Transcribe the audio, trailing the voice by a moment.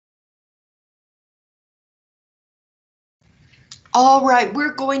All right,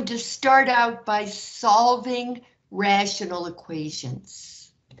 we're going to start out by solving rational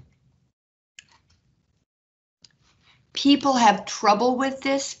equations. People have trouble with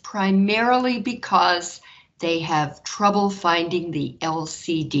this primarily because they have trouble finding the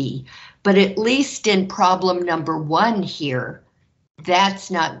LCD, but at least in problem number 1 here,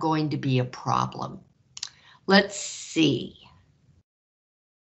 that's not going to be a problem. Let's see.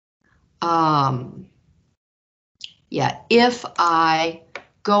 Yeah, if I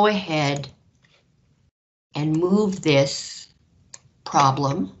go ahead and move this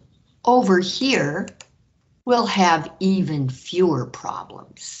problem over here, we'll have even fewer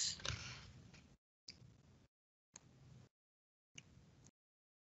problems.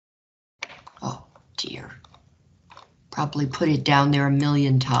 Oh dear, probably put it down there a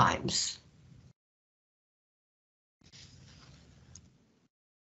million times.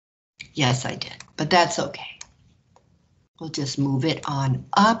 Yes, I did, but that's okay. We'll just move it on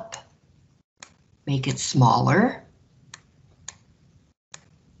up, make it smaller.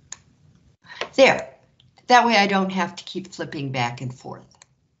 There, that way I don't have to keep flipping back and forth.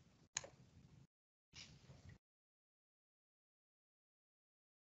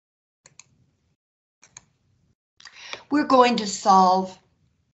 We're going to solve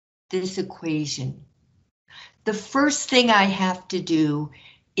this equation. The first thing I have to do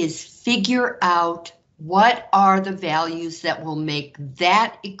is figure out what are the values that will make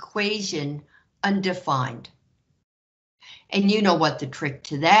that equation undefined. And you know what the trick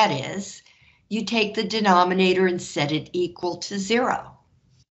to that is. You take the denominator and set it equal to 0.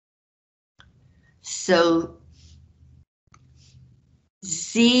 So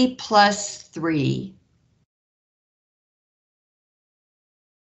z plus 3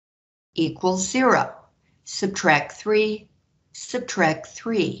 equals 0. Subtract 3, subtract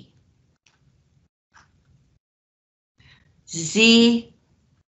 3. Z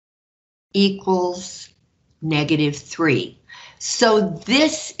equals -3. So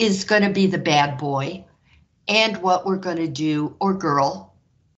this is going to be the bad boy, and what we're going to do, or girl,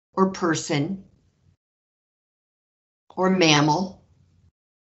 or person, or mammal.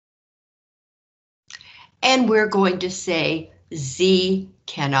 And we're going to say Z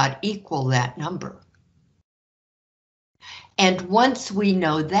cannot equal that number. And once we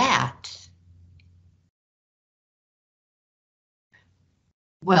know that,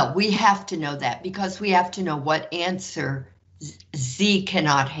 well, we have to know that because we have to know what answer Z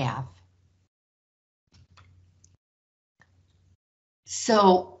cannot have.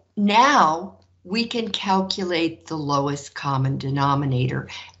 So now we can calculate the lowest common denominator,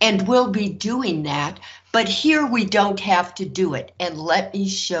 and we'll be doing that, but here we don't have to do it, and let me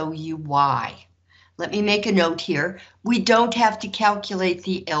show you why. Let me make a note here. We don't have to calculate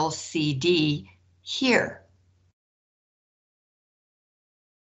the LCD here.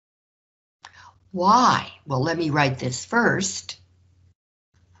 Why? Well, let me write this first.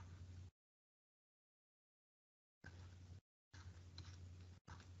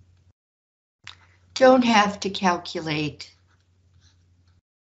 Don't have to calculate,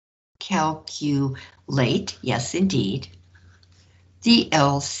 yes indeed, the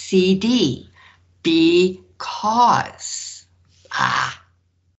LCD because, I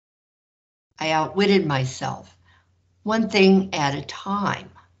outwitted myself. One thing at a time.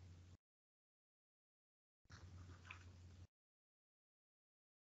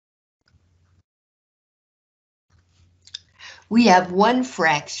 We have one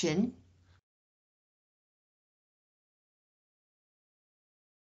fraction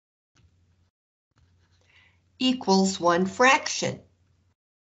equals one fraction.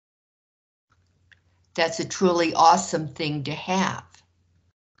 That's a truly awesome thing to have.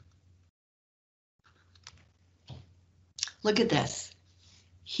 Look at this.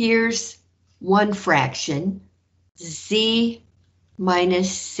 Here's one fraction, Z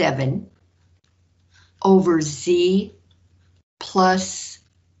minus 7 over Z plus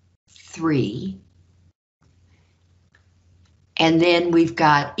 3. And then we've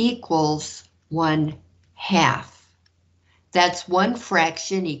got equals 1/2. That's one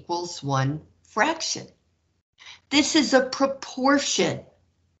fraction equals one fraction. This is a proportion.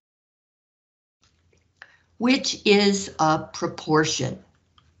 Which is a proportion?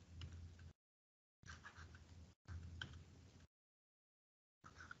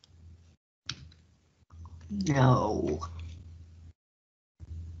 No.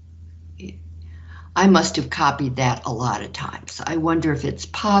 I must have copied that a lot of times. I wonder if it's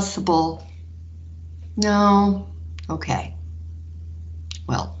possible. No. Okay.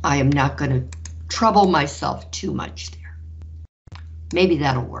 Well, I am not going to trouble myself too much there. Maybe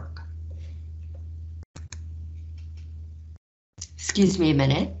that'll work. Excuse me a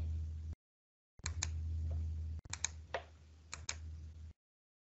minute.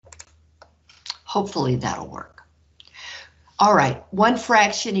 Hopefully that'll work. All right, 1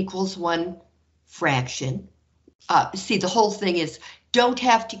 fraction equals 1 fraction. See, the whole thing is don't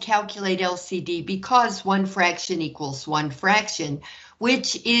have to calculate LCD because 1 fraction equals 1 fraction,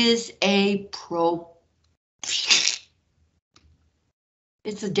 which is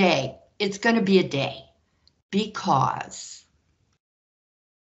it's a day. It's going to be a day because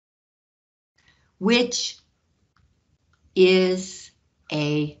which is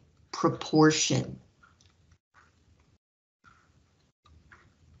a proportion.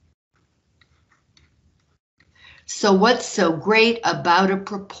 So what's so great about a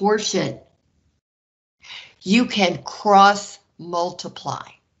proportion? You can cross multiply.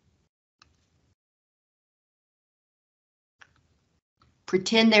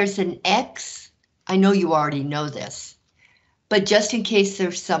 Pretend there's an X. I know you already know this, but just in case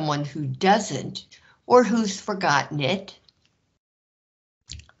there's someone who doesn't or who's forgotten it,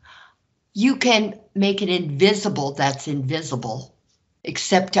 you can make it invisible that's invisible,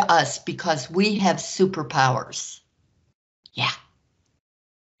 except to us because we have superpowers. Yeah.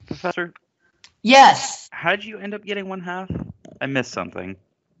 Professor? Yes. How did you end up getting 1/2? I missed something.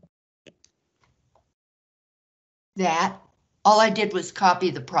 That. All I did was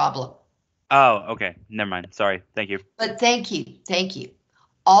copy the problem. Oh, okay. Never mind. Sorry. Thank you. But thank you. Thank you.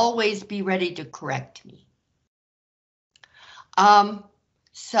 Always be ready to correct me.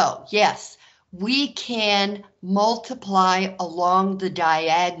 So yes, we can multiply along the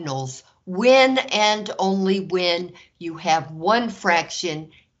diagonals when and only when you have 1 fraction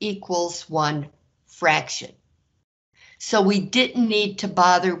equals 1 fraction. So we didn't need to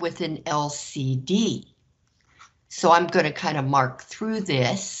bother with an LCD. So I'm going to kind of mark through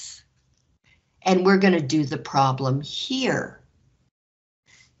this, and we're going to do the problem here.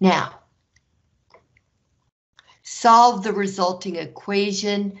 Now, solve the resulting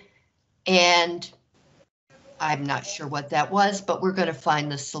equation, and I'm not sure what that was, but we're going to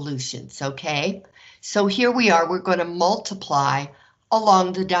find the solutions, okay? So here we are, we're going to multiply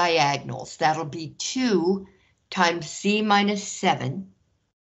along the diagonals. That'll be 2 times z minus 7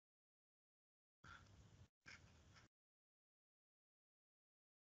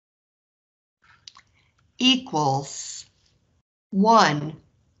 equals 1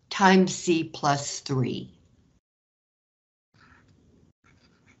 times z plus 3.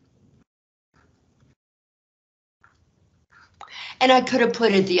 And I could have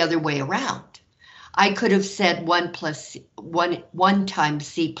put it the other way around. I could have said 1 times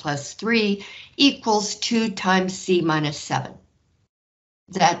c plus 3 equals 2 times c minus 7.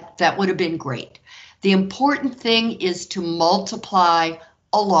 That would have been great. The important thing is to multiply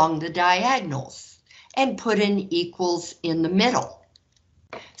along the diagonals and put an equals in the middle.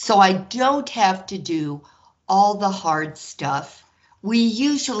 So I don't have to do all the hard stuff we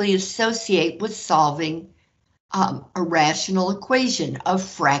usually associate with solving a rational equation, a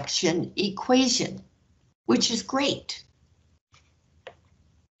fraction equation, which is great.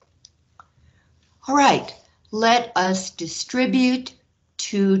 All right, let us distribute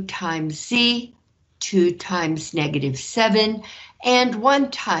 2 times z, 2 times negative 7, and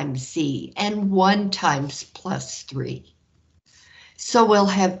 1 times z, and 1 times plus 3. So we'll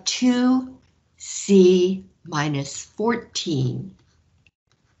have 2z minus 14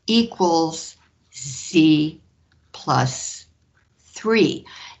 equals z plus 3.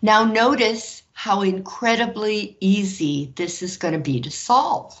 Now notice how incredibly easy this is going to be to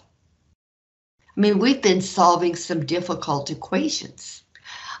solve. I mean, we've been solving some difficult equations.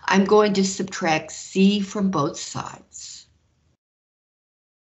 I'm going to subtract z from both sides.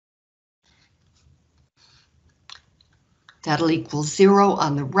 That'll equal 0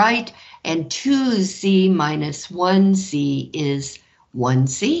 on the right, and 2z minus 1z is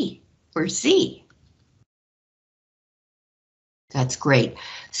 1z, or z. That's great.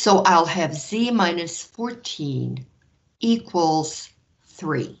 So I'll have z minus 14 equals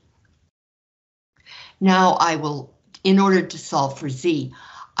 3. Now I will, in order to solve for z,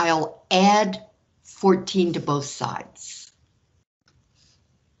 I'll add 14 to both sides.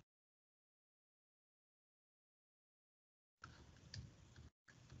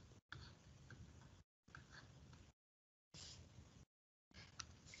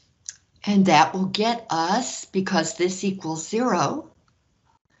 And that will get us, because this equals 0,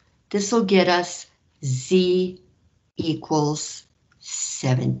 this will get us z equals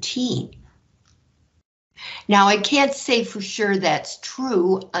 17. Now I can't say for sure that's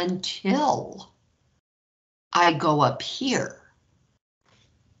true until I go up here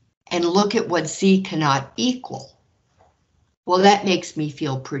and look at what z cannot equal. Well, that makes me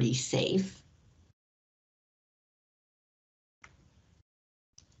feel pretty safe.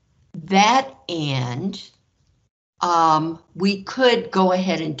 That and we could go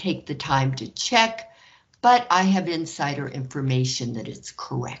ahead and take the time to check, but I have insider information that it's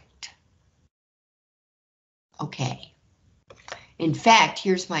correct. Okay. In fact,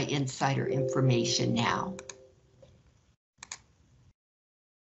 here's my insider information now.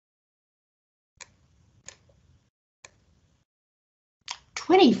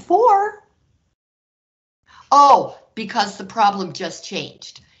 $24? Oh, because the problem just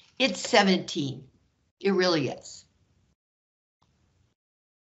changed. It's 17. It really is.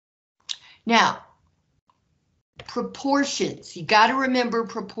 Now, proportions. You got to remember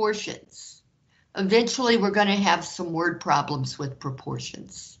proportions. Eventually, we're going to have some word problems with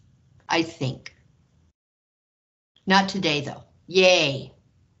proportions, I think. Not today, though. Yay.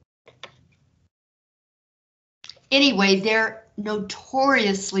 Anyway, they're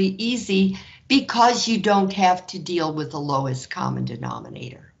notoriously easy because you don't have to deal with the lowest common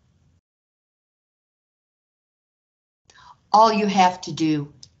denominator. All you have to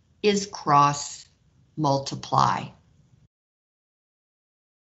do is cross multiply.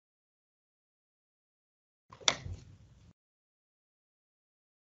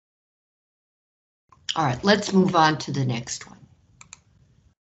 All right, let's move on to the next one.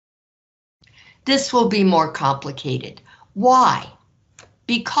 This will be more complicated. Why?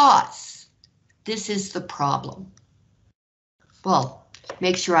 Because this is the problem. Well,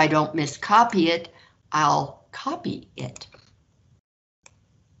 make sure I don't miscopy it. I'll copy it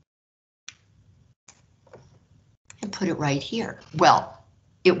and put it right here. Well,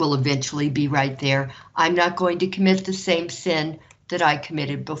 it will eventually be right there. I'm not going to commit the same sin that I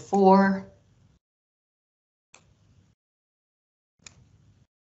committed before.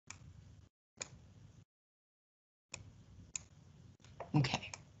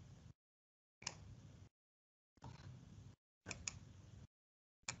 Okay.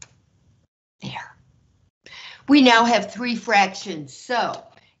 There. We now have three fractions, so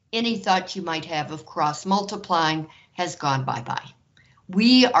any thought you might have of cross multiplying has gone bye-bye.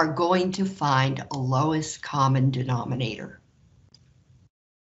 We are going to find a lowest common denominator.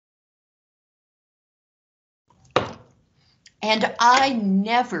 And I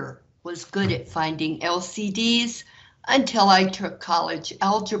never was good at finding LCDs until I took college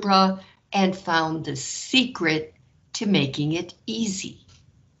algebra and found the secret to making it easy.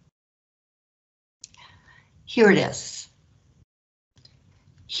 Here it is.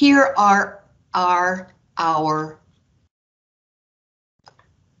 Here are our,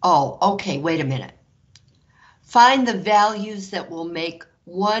 oh, okay, wait a minute. Find the values that will make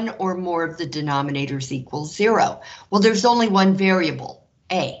one or more of the denominators equal 0. Well, there's only one variable,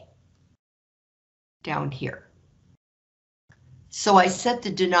 a, down here. So I set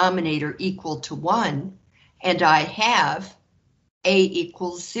the denominator equal to 1, and I have a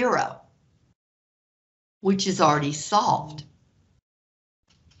equals 0, which is already solved.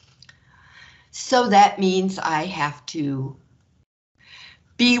 So that means I have to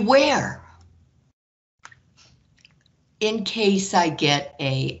beware in case I get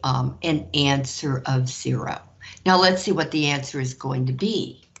an answer of 0. Now let's see what the answer is going to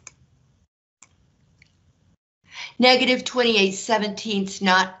be. Negative 28/17,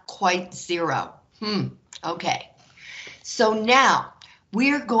 not quite 0. Okay. So now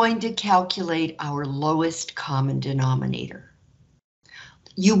we're going to calculate our lowest common denominator.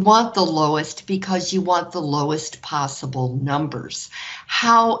 You want the lowest because you want the lowest possible numbers.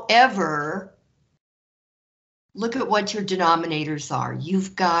 However, look at what your denominators are.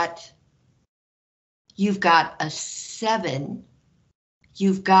 You've got a 7,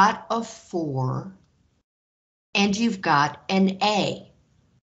 you've got a 4, and you've got an A.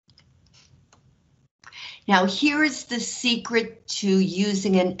 Now here is the secret to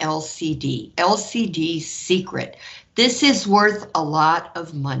using an LCD. LCD secret. This is worth a lot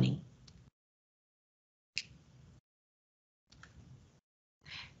of money.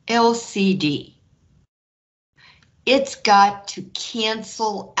 LCD. It's got to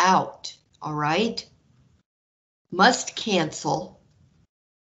cancel out, all right? Must cancel.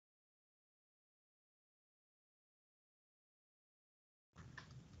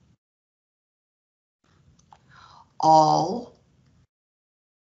 All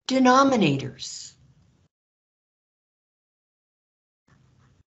denominators.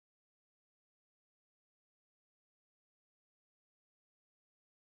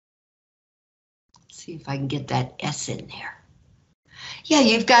 Let's see if I can get that S in there. Yeah,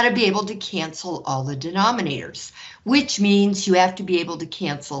 you've got to be able to cancel all the denominators, which means you have to be able to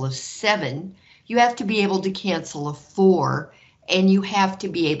cancel a 7, You have to be able to cancel a 4, and you have to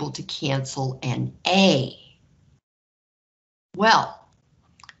be able to cancel an A. Well,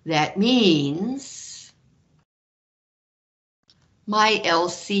 that means my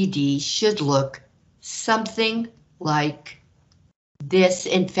LCD should look something like this.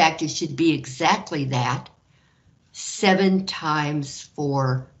 In fact, it should be exactly that. 7 times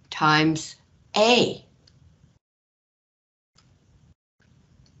 4 times A,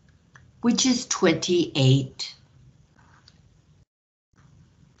 which is 28A.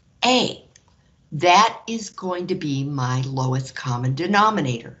 That is going to be my lowest common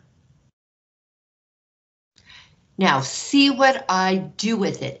denominator. Now, see what I do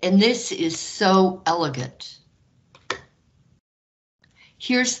with it, and this is so elegant.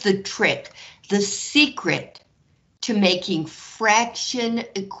 Here's the trick, the secret to making fraction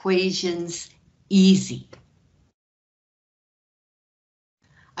equations easy.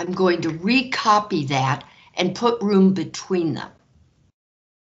 I'm going to recopy that and put room between them.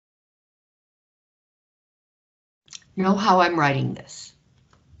 Know how I'm writing this,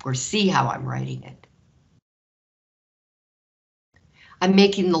 or see how I'm writing it. I'm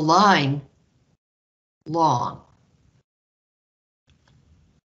making the line long.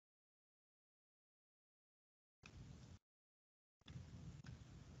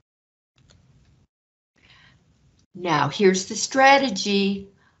 Now, here's the strategy.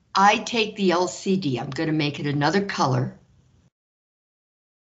 I take the LCD, I'm going to make it another color.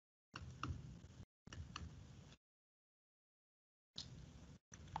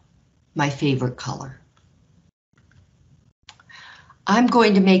 My favorite color. I'm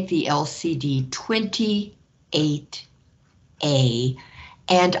going to make the LCD 28A,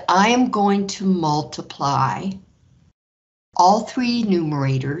 and I am going to multiply all 3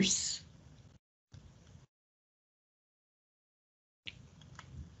 numerators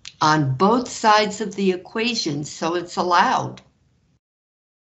on both sides of the equation, so it's allowed.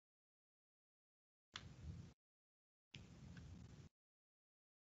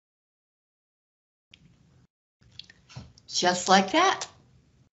 Just like that.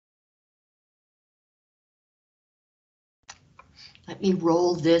 Let me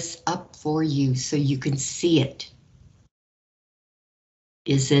roll this up for you so you can see it.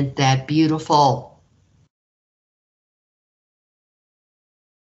 Isn't that beautiful?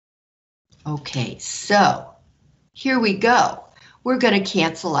 Okay, so here we go. We're going to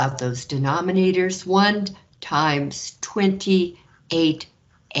cancel out those denominators. 1 times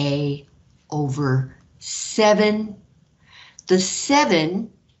 28A over 7. The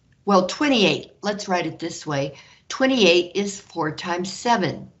 7, well, 28, let's write it this way. 28 is 4 times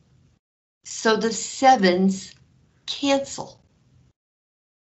 7. So the 7's cancel.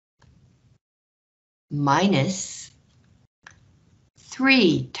 Minus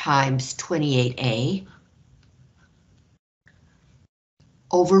 3 times 28A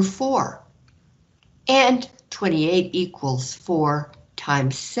over 4. And 28 equals 4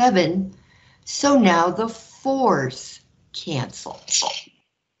 times 7. So now the 4's cancel.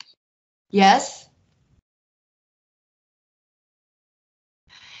 Yes?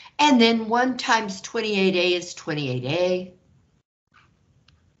 And then 1 times 28A is 28A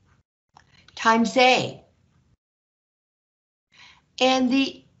times A. And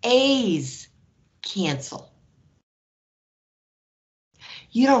the A's cancel.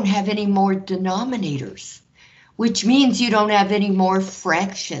 You don't have any more denominators, which means you don't have any more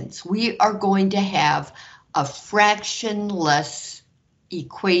fractions. We are going to have a fractionless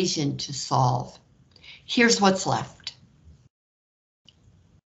equation to solve. Here's what's left.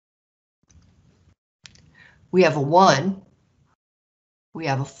 We have a 1, we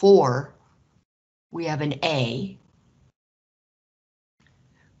have a 4, we have an A,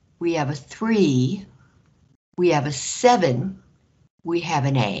 we have a 3, we have a 7, we have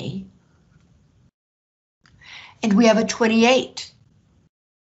an A, and we have a 28.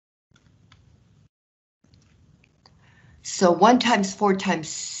 So 1 times 4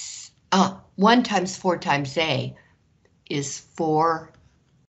 times A is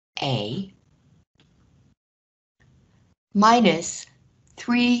 4A minus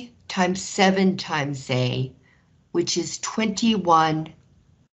 3 times 7 times A, which is 21A,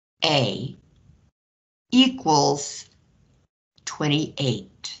 equals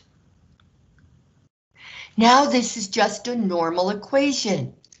 28. Now this is just a normal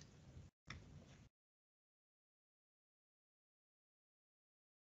equation.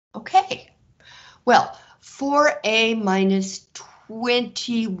 Okay, well, 4A minus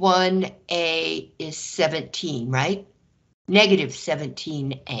 21A is 17, right? Negative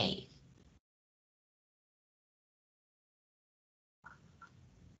 17A.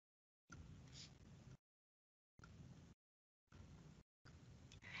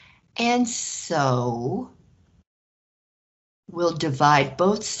 And so we'll divide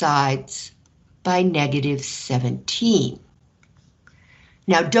both sides by -17.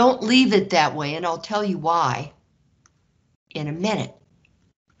 Now don't leave it that way, and I'll tell you why in a minute.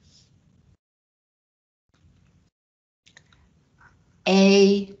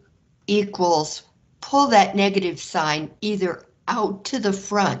 A equals, pull that negative sign either out to the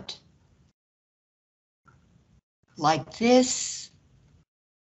front, like this,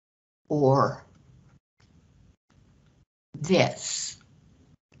 or this.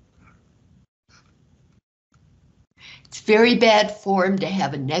 It's very bad form to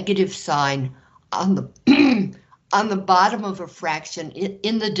have a negative sign on the on the bottom of a fraction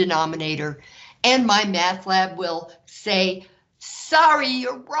in the denominator, and my math lab will say, sorry,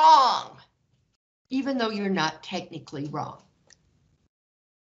 you're wrong, even though you're not technically wrong.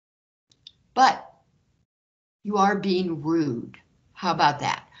 But you are being rude. How about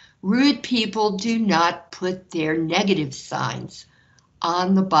that? Rude people do not put their negative signs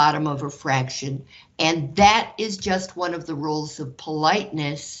on the bottom of a fraction, and that is just one of the rules of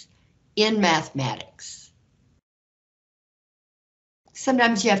politeness in mathematics.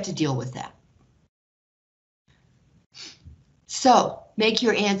 Sometimes you have to deal with that. So make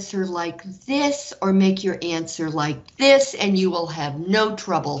your answer like this, or make your answer like this, and you will have no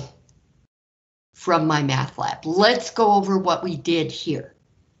trouble from my math lab. Let's go over what we did here.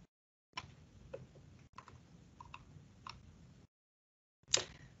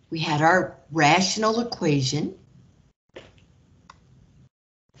 We had our rational equation.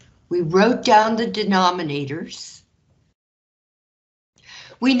 We wrote down the denominators.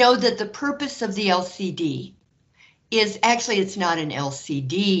 We know that the purpose of the LCD is, actually it's not an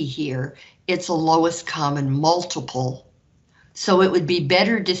LCD here, it's a lowest common multiple. So it would be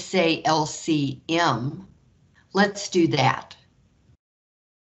better to say L.C.M. Let's do that.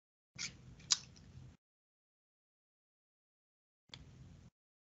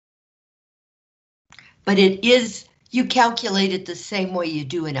 But it is, you calculate it the same way you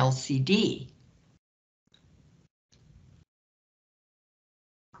do an LCD.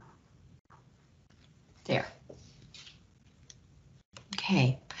 There.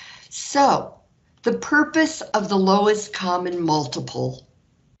 Okay, so the purpose of the lowest common multiple,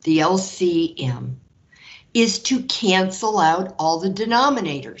 the LCM, is to cancel out all the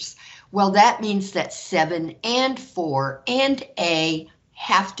denominators. Well, that means that 7 and 4 and A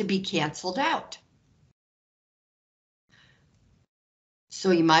have to be canceled out. So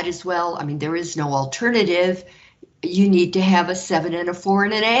you might as well, I mean, there is no alternative. You need to have a 7 and a 4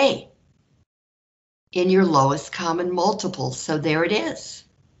 and an A in your lowest common multiple. So there it is,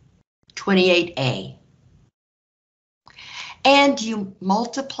 28A. And you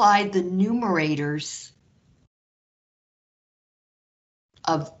multiply the numerators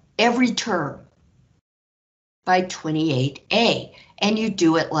of every term by 28A, and you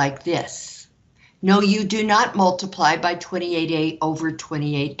do it like this. No, you do not multiply by 28A over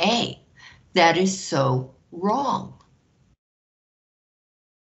 28A. That is so wrong.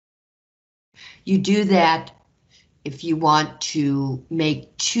 You do that if you want to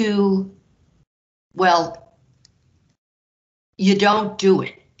make two, well, you don't do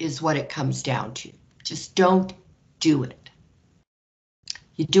it, is what it comes down to. Just don't do it.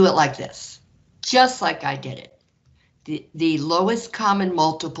 You do it like this, just like I did it. The lowest common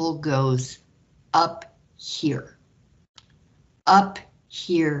multiple goes up here, up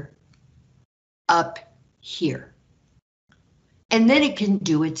here, up here. And then it can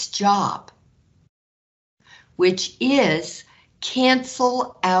do its job, which is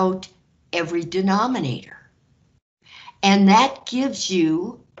cancel out every denominator. And that gives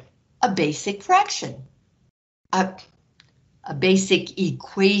you a basic fraction, a basic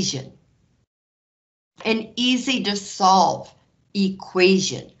equation, an easy to solve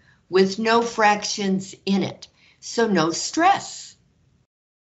equation with no fractions in it, so no stress.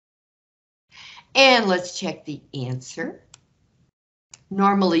 And let's check the answer.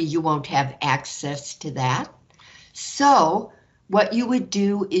 Normally you won't have access to that. So what you would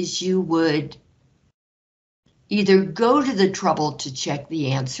do is you would either go to the trouble to check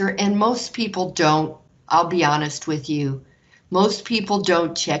the answer, and most people don't, I'll be honest with you, most people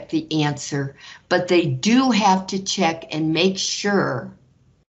don't check the answer, but they do have to check and make sure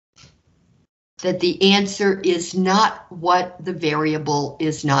that the answer is not what the variable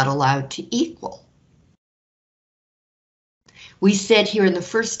is not allowed to equal. We said here in the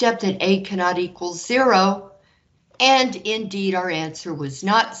first step that A cannot equal 0, and indeed our answer was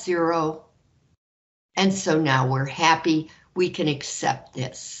not 0. And so now we're happy, we can accept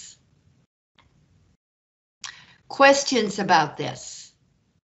this. Questions about this?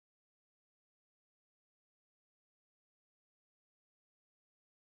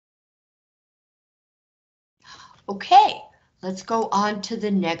 Okay, let's go on to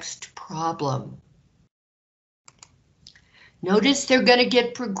the next problem. Notice they're going to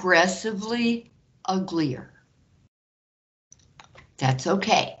get progressively uglier. That's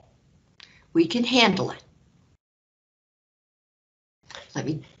okay. We can handle it. Let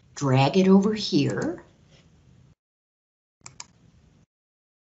me drag it over here.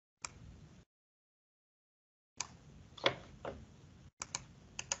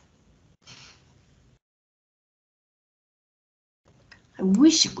 I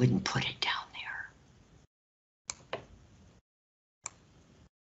wish it wouldn't put it down there.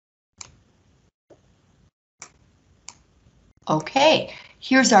 Okay,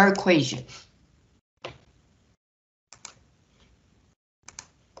 here's our equation.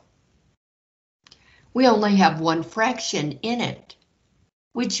 We only have one fraction in it,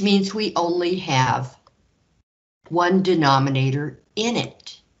 which means we only have one denominator in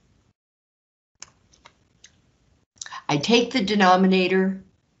it. I take the denominator,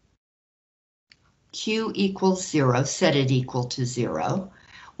 q equals 0, set it equal to 0.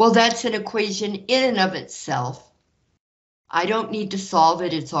 Well, that's an equation in and of itself. I don't need to solve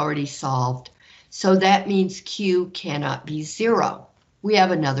it, it's already solved. So that means q cannot be 0. We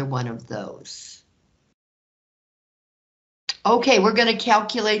have another one of those. Okay, we're going to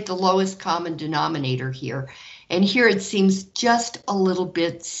calculate the lowest common denominator here. And here it seems just a little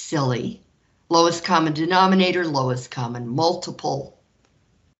bit silly. Lowest common denominator, lowest common multiple.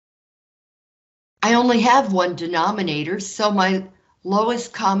 I only have one denominator, so my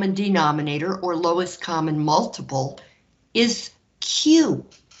lowest common denominator or lowest common multiple is q.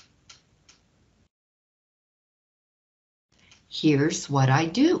 Here's what I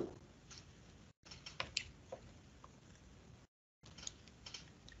do.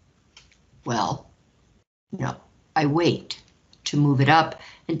 Well, no, I wait to move it up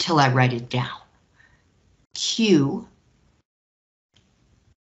until I write it down. Q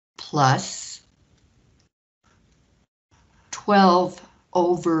plus 12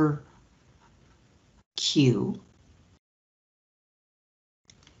 over Q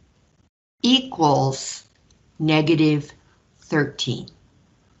equals negative 13.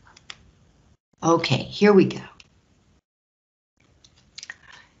 Okay, here we go.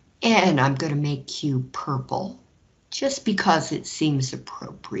 And I'm going to make Q purple, just because it seems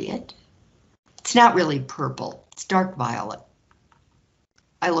appropriate. It's not really purple, it's dark violet.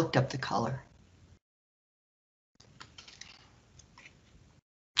 I looked up the color.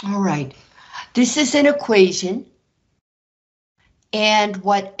 All right, this is an equation, and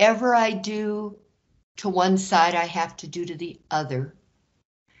whatever I do to one side, I have to do to the other.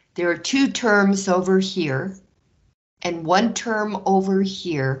 There are two terms over here, and one term over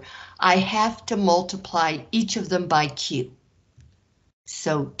here. I have to multiply each of them by Q.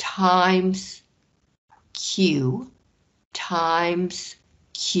 So times Q times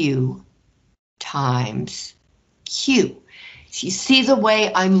Q times Q. So you see the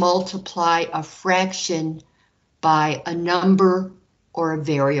way I multiply a fraction by a number or a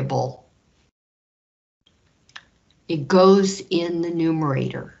variable. It goes in the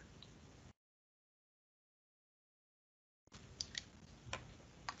numerator.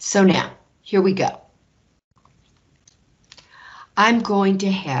 So now, here we go. I'm going to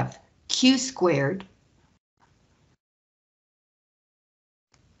have Q squared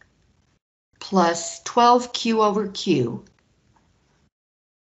plus 12Q over Q.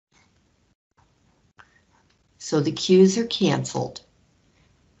 So the Q's are canceled,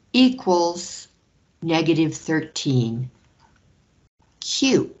 equals negative 13Q.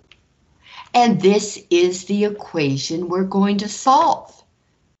 And this is the equation we're going to solve.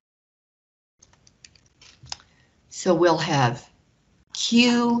 So we'll have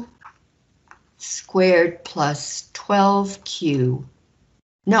Q squared plus 12Q,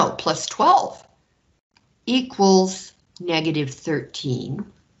 no, plus 12 equals negative 13Q.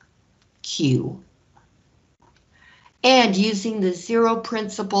 And using the zero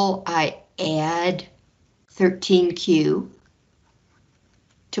principle, I add 13Q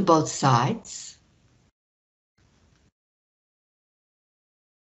to both sides.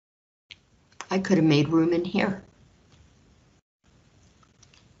 I could have made room in here.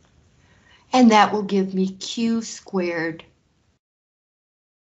 And that will give me Q squared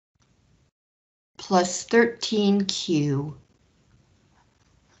plus 13Q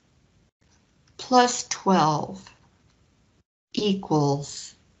plus 12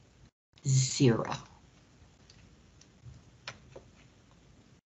 equals 0.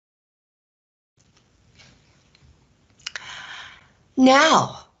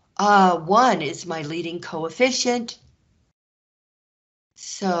 Now, 1 is my leading coefficient.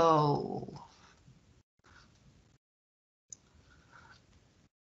 So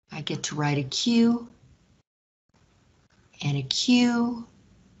I get to write a Q and a Q,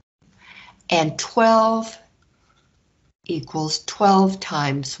 and 12 equals 12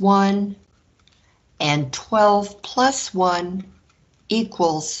 times 1, and 12 plus 1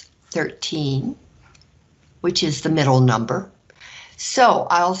 equals 13, which is the middle number. So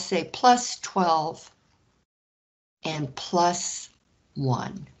I'll say plus 12 and plus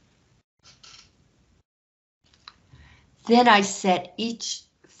 1. Then I set each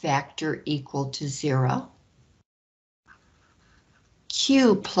factor equal to 0.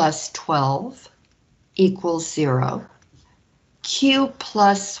 Q plus 12 equals 0. Q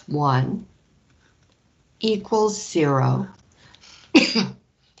plus 1 equals 0.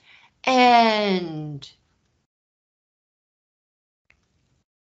 And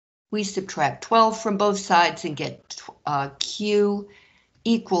we subtract 12 from both sides and get Q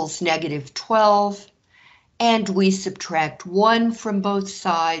equals negative 12. And we subtract 1 from both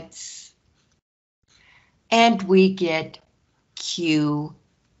sides. And we get Q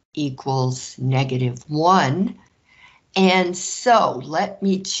equals negative 1. And so let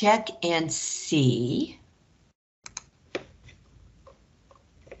me check and see.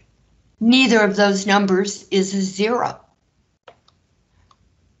 Neither of those numbers is a 0.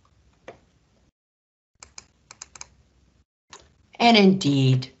 And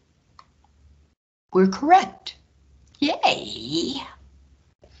indeed, we're correct. Yay!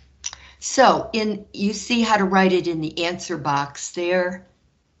 So you see how to write it in the answer box there.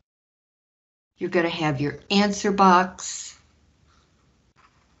 You're going to have your answer box.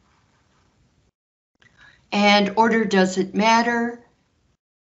 And order doesn't matter.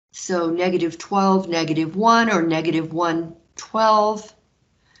 So negative 12, negative 1, or negative 1, 12,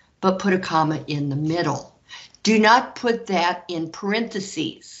 but put a comma in the middle. Do not put that in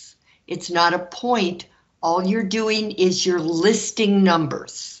parentheses. It's not a point. All you're doing is you're listing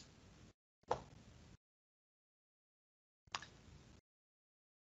numbers.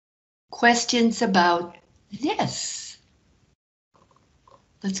 Questions about this?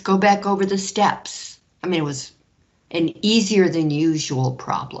 Let's go back over the steps. I mean, it was an easier than usual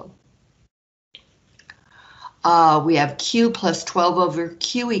problem. We have Q plus 12 over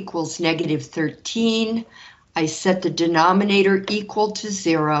Q equals negative 13. I set the denominator equal to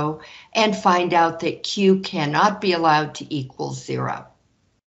 0 and find out that Q cannot be allowed to equal 0.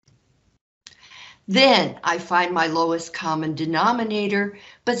 Then I find my lowest common denominator,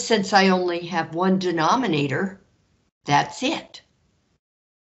 but since I only have one denominator, that's it.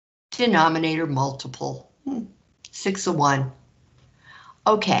 Denominator multiple, 6 of 1.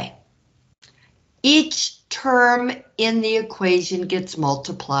 Okay. Each term in the equation gets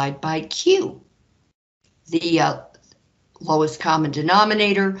multiplied by Q, the lowest common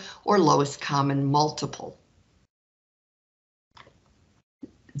denominator or lowest common multiple.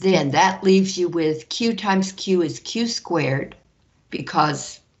 Then that leaves you with Q times Q is Q squared,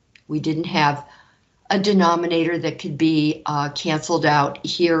 because we didn't have a denominator that could be canceled out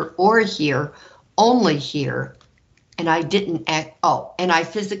here or here, only here. And I didn't act, oh, and I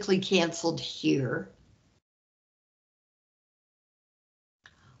physically canceled here.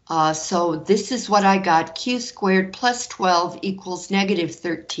 So this is what I got, Q squared plus 12 equals negative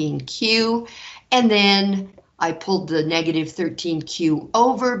 13Q. And then I pulled the negative 13Q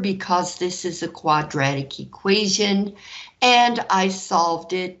over because this is a quadratic equation. And I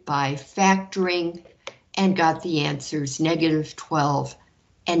solved it by factoring and got the answers negative 12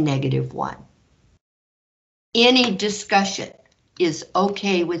 and negative 1. Any discussion is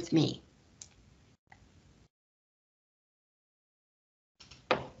okay with me.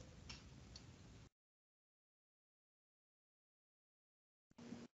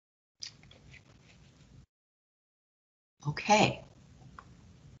 Okay.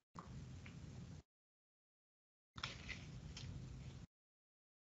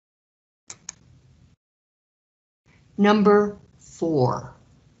 Number 4.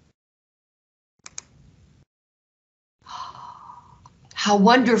 How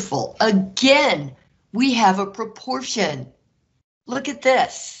wonderful. Again, we have a proportion. Look at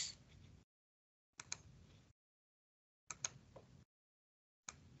this.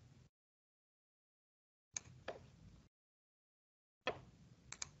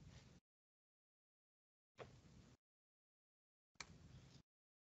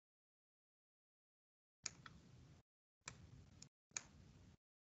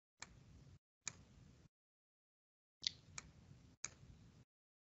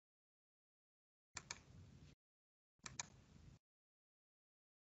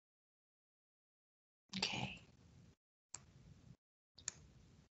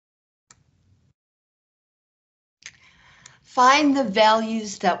 Find the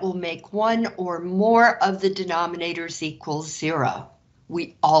values that will make one or more of the denominators equal 0.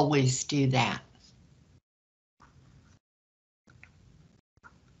 We always do that.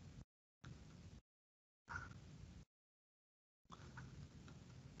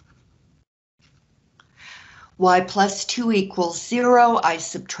 Y plus 2 equals 0. I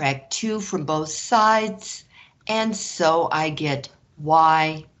subtract 2 from both sides, and so I get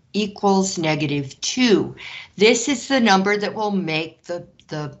y equals -2. This is the number that will make the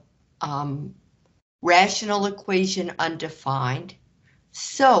rational equation undefined.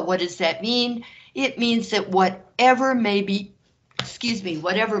 So what does that mean? It means that whatever may be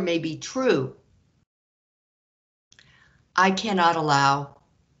true, I cannot allow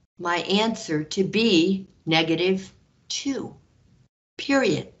my answer to be -2,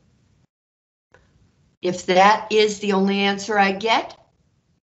 period. If that is the only answer I get,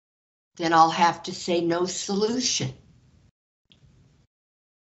 then I'll have to say no solution.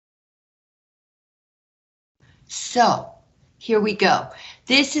 So, here we go.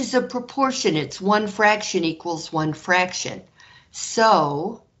 This is a proportion. It's 1 fraction equals 1 fraction.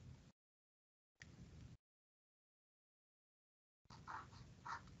 So,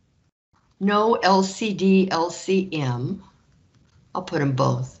 no LCD, LCM. I'll put them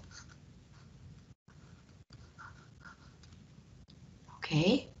both.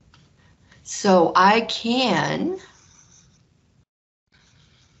 Okay. So I can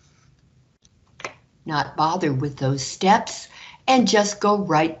not bother with those steps and just go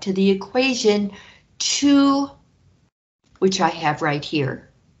right to the equation 2, which I have right here.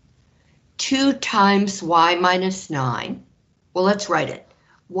 2 times y minus 9. Well, let's write it.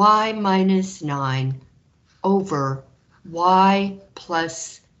 Y minus 9 over y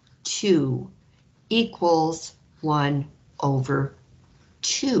plus 2 equals 1 over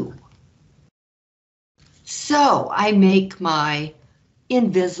 2. So I make my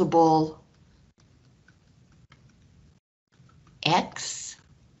invisible x,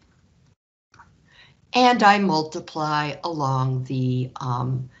 and I multiply along the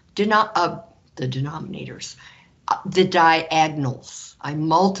denominators, the diagonals. I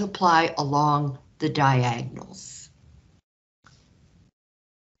multiply along the diagonals.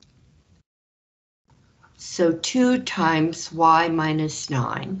 So 2 times y minus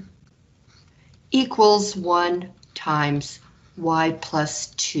 9 equals 1 times y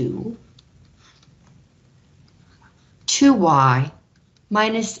plus 2. 2y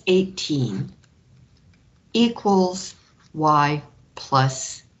minus 18 equals y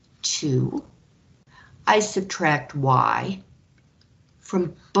plus 2. I subtract y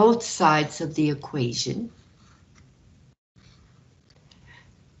from both sides of the equation.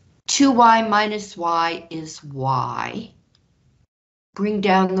 2y minus y is y. Bring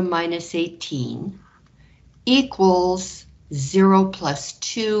down the minus 18 equals 0 plus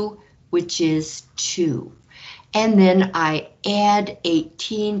 2, which is 2. And then I add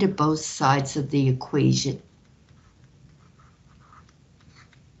 18 to both sides of the equation.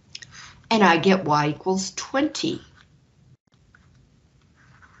 And I get y equals 20.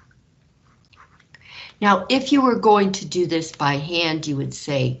 Now, if you were going to do this by hand, you would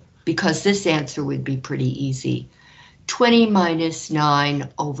say, because this answer would be pretty easy, 20 minus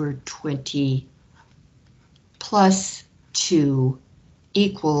 9 over 20 plus 2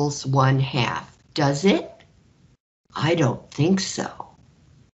 equals 1/2. Does it? I don't think so.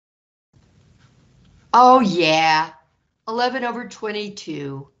 Oh yeah, 11 over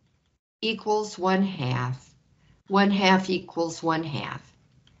 22 equals 1/2. 1/2 equals 1/2.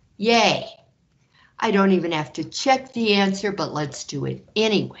 Yay! I don't even have to check the answer, but let's do it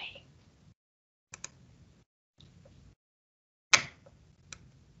anyway.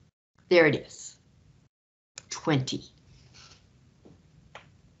 There it is, 20.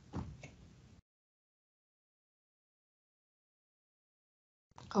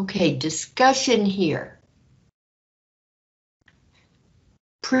 Okay, discussion here.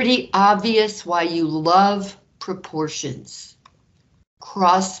 Pretty obvious why you love proportions.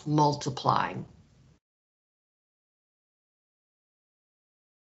 Cross multiplying.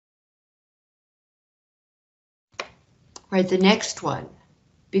 Right, the next one,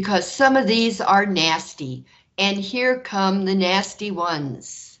 because some of these are nasty, and here come the nasty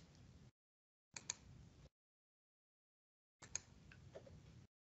ones.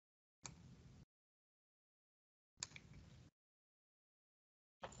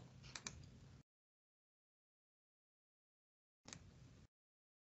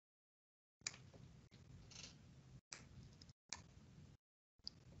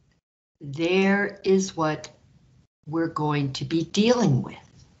 There is what we're going to be dealing with.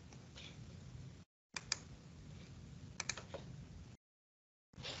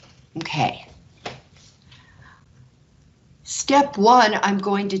 Okay. Step 1, I'm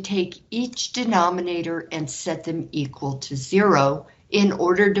going to take each denominator and set them equal to 0 in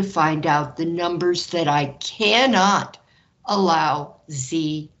order to find out the numbers that I cannot allow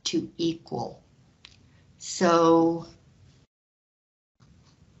z to equal. So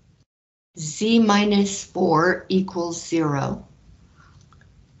z minus 4 equals 0,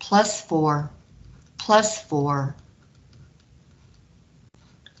 plus 4, plus 4.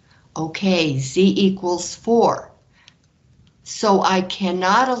 Okay, z equals 4. So I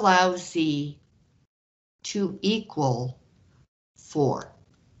cannot allow z to equal 4.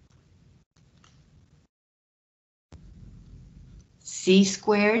 Z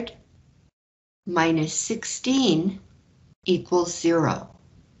squared minus 16 equals 0.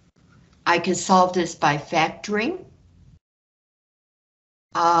 I can solve this by factoring.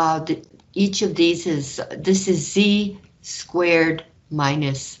 Each of these this is z squared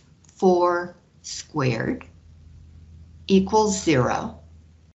minus 4 squared equals 0.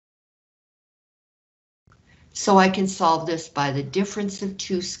 So I can solve this by the difference of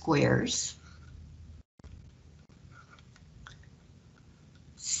two squares.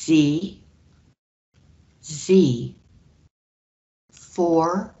 Z,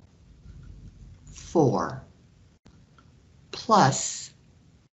 4, 4, plus,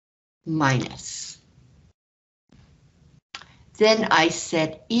 minus. Then I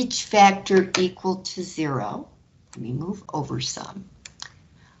set each factor equal to 0. Let me move over some.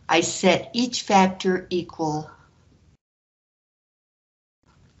 I set each factor equal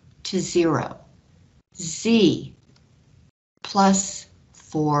to 0. Z plus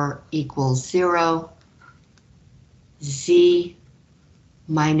 4 equals 0. Z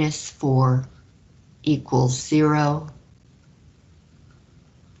minus 4 equals 0.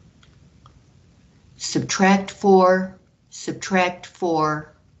 Subtract 4, subtract 4.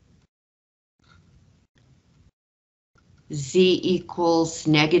 Z equals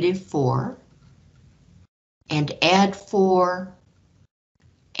negative 4. And add 4,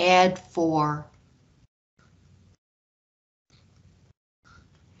 add 4.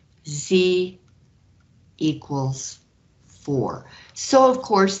 Z equals 4. So of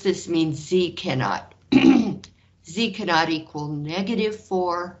course this means z cannot z cannot equal negative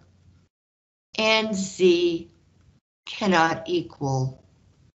 4, and z cannot equal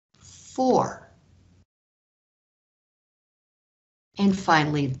 4. And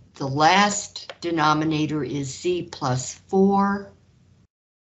finally, the last denominator is z plus 4.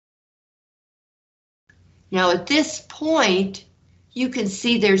 Now at this point, you can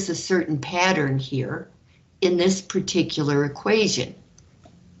see there's a certain pattern here in this particular equation.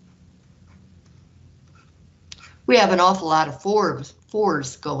 We have an awful lot of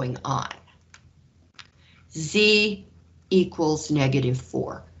fours going on. Z equals negative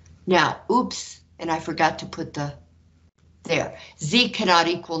 4. Now, oops, and I forgot to put the there. Z cannot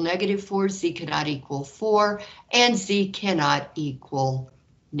equal negative 4, z cannot equal 4, and z cannot equal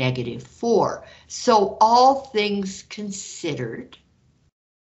negative 4. So all things considered,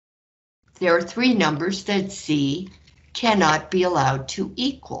 there are three numbers that z cannot be allowed to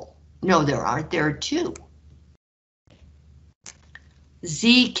equal. No, there aren't. There are two.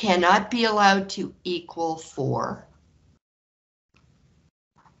 Z cannot be allowed to equal 4,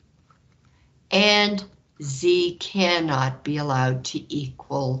 and z cannot be allowed to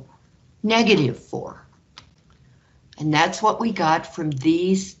equal negative 4. And that's what we got from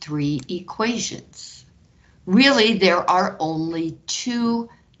these three equations. Really, there are only two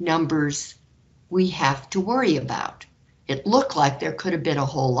numbers we have to worry about. It looked like there could have been a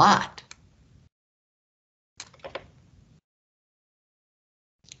whole lot.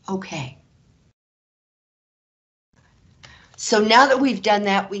 Okay. So now that we've done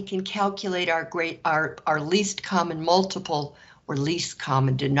that, we can calculate our least common multiple or least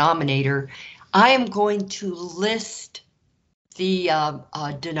common denominator. I am going to list the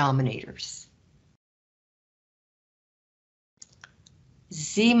denominators.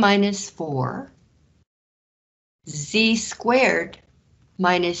 Z minus 4, z squared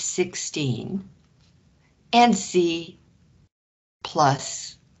minus 16, and z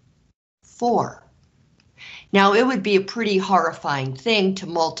plus 4. Now, it would be a pretty horrifying thing to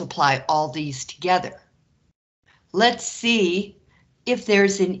multiply all these together. Let's see if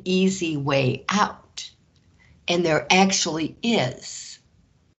there's an easy way out. And there actually is.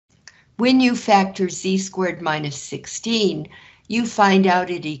 When you factor z squared minus 16, you find out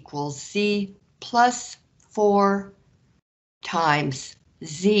it equals z plus 4 times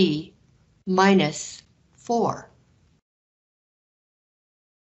z minus 4.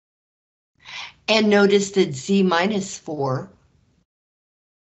 And notice that z minus 4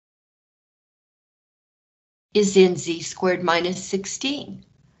 is in z squared minus 16,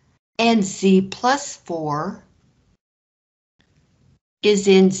 and z plus 4 is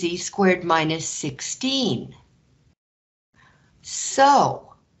in z squared minus 16.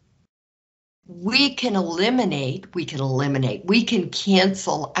 So we can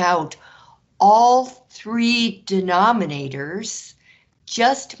cancel out all three denominators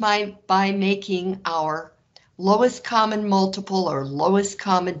just by making our lowest common multiple or lowest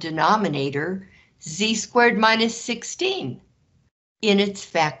common denominator z squared minus 16 in its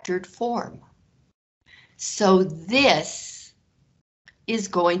factored form. So this is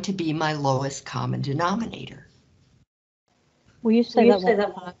going to be my lowest common denominator. Will you say that one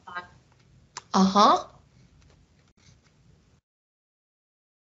more time? Uh-huh.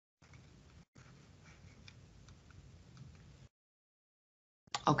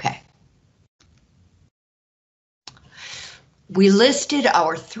 Okay. We listed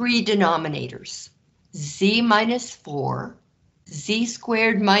our three denominators, z minus 4, z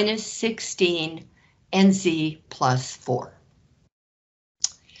squared minus 16, and z plus 4.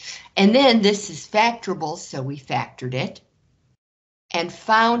 And then this is factorable, so we factored it and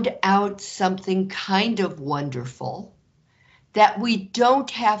found out something kind of wonderful, that we don't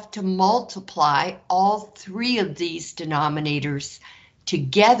have to multiply all three of these denominators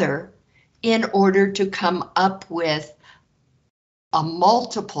together in order to come up with a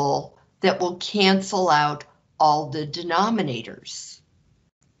multiple that will cancel out all the denominators.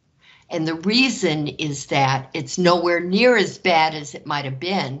 And the reason is that it's nowhere near as bad as it might have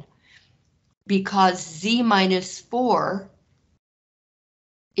been, because z minus 4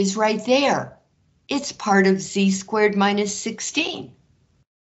 is right there. It's part of z squared minus 16.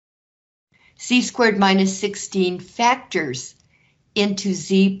 Z squared minus 16 factors into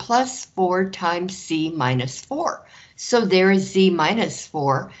z plus 4 times z minus 4. So there is z minus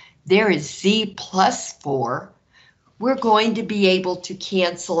 4, there is z plus 4. We're going to be able to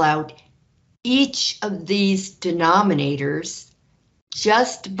cancel out each of these denominators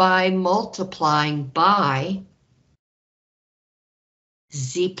just by multiplying by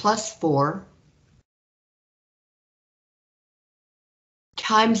z plus 4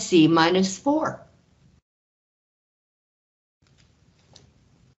 times z minus 4.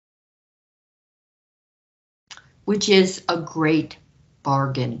 Which is a great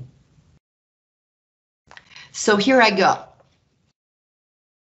bargain. So here I go.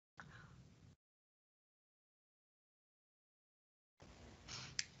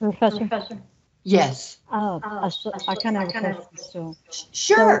 Professor? Yes. I kind of have a question still.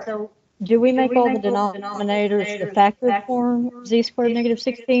 Sure. So, do we make all the denominators the factored form, z squared negative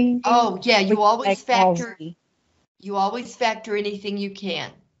 16? Oh, yeah, you always factor anything you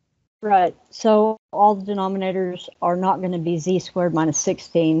can. Right, so all the denominators are not going to be z squared minus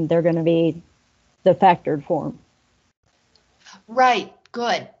 16, they're going to be the factored form. Right,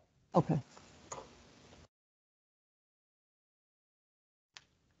 good. Okay.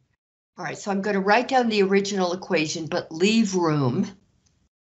 All right, so I'm going to write down the original equation, but leave room.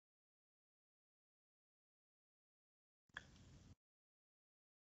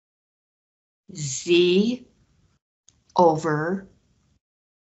 Z over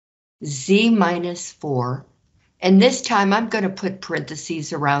z minus 4. And this time I'm going to put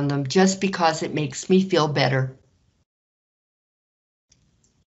parentheses around them just because it makes me feel better.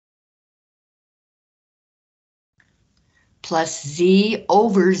 Plus z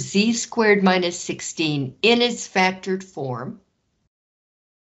over z squared minus 16 in its factored form.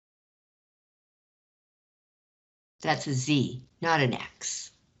 That's a z, not an x.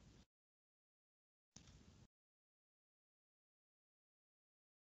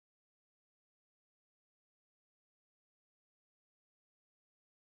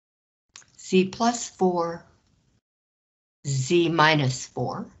 Z plus 4, z minus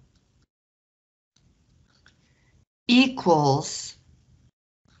 4 equals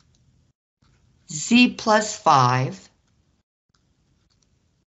z plus 5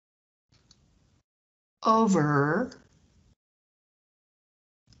 over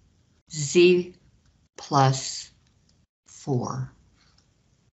z plus 4.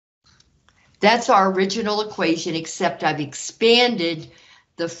 That's our original equation, except I've expanded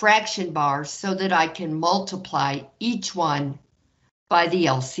the fraction bars so that I can multiply each one by the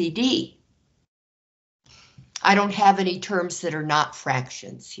LCD. I don't have any terms that are not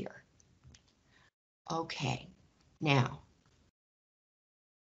fractions here. Okay, now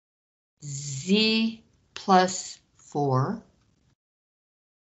z plus 4,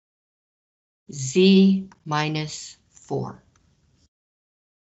 z minus 4.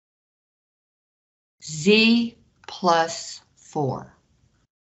 Z plus 4.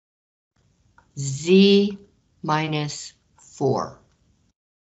 Z minus 4.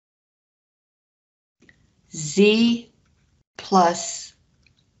 Z plus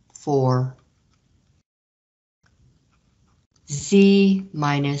 4. Z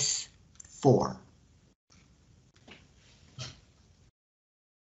minus 4.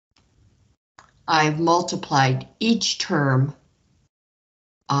 I've multiplied each term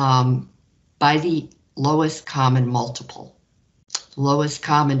by the lowest common multiple, lowest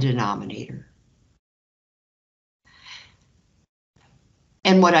common denominator.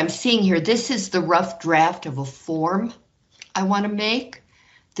 And what I'm seeing here, this is the rough draft of a form I want to make,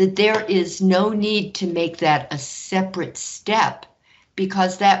 that there is no need to make that a separate step,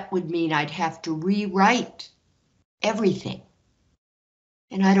 because that would mean I'd have to rewrite everything.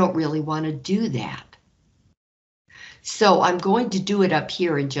 And I don't really want to do that. So I'm going to do it up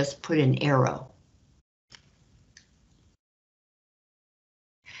here and just put an arrow.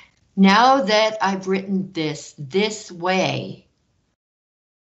 Now that I've written this way,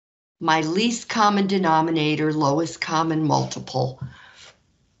 my least common denominator, lowest common multiple,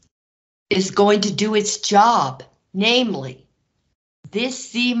 is going to do its job. Namely,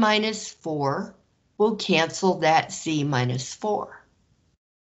 this z minus 4 will cancel that z minus 4.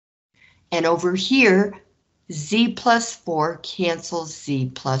 And over here, z plus 4 cancels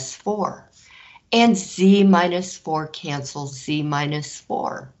z plus 4. And z minus 4 cancels z minus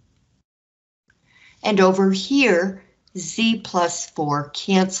 4. And over here, z plus 4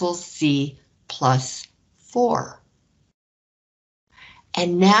 cancels z plus 4.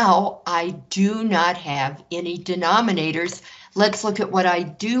 And now I do not have any denominators. Let's look at what I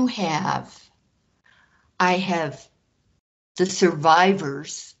do have. I have the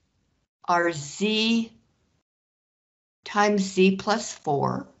survivors are z times z plus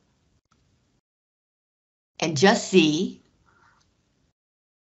 4, and just z,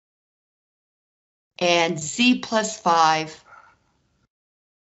 and z plus 5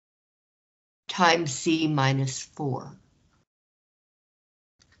 times z minus 4.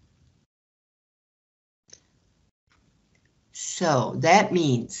 So that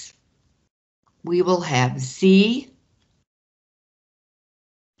means we will have z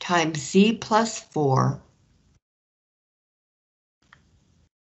times z plus 4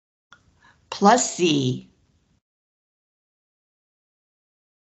 plus z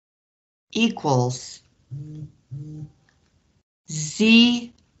equals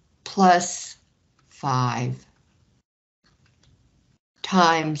z plus 5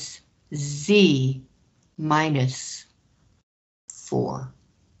 times z minus 4.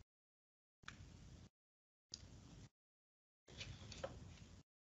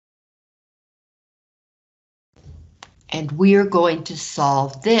 And we're going to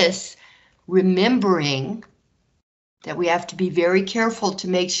solve this, remembering that we have to be very careful to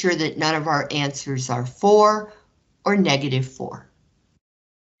make sure that none of our answers are 4 or negative 4.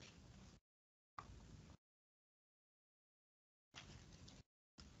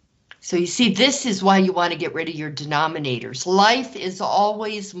 So you see, this is why you want to get rid of your denominators. Life is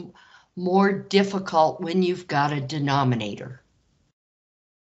always more difficult when you've got a denominator.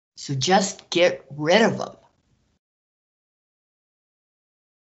 So just get rid of them.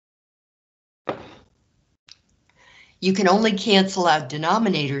 You can only cancel out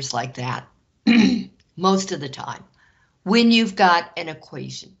denominators like that most of the time when you've got an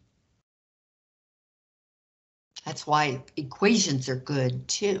equation. That's why equations are good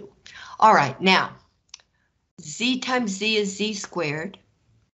too. All right, now, z times z is z squared.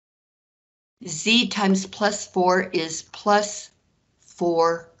 Z times plus 4 is plus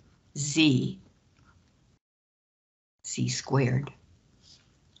 4z, z squared,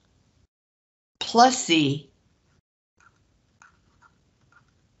 plus z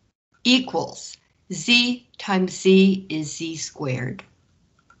equals z times z is z squared.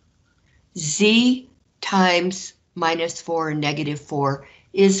 Z times minus 4 and negative 4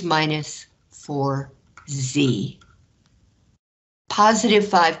 is minus 4z. Positive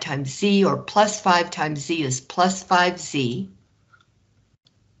 5 times z, or plus 5 times z, is plus 5z.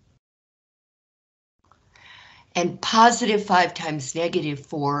 And positive 5 times negative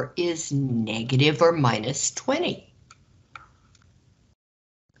 4 is negative or minus 20.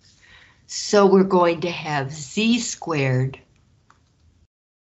 So we're going to have z squared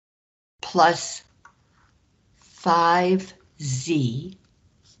plus 5z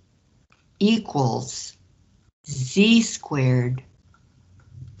equals z squared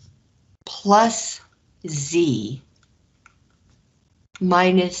plus z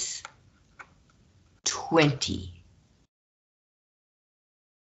minus 20.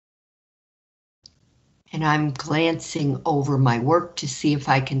 And I'm glancing over my work to see if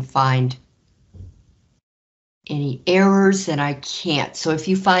I can find any errors, and I can't. So if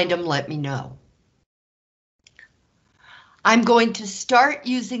you find them, let me know. I'm going to start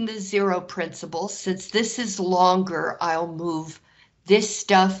using the zero principle. Since this is longer, I'll move this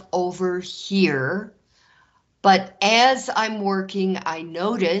stuff over here. But as I'm working, I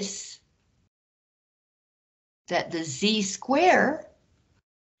notice that the z square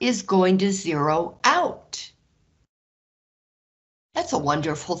is going to zero out. That's a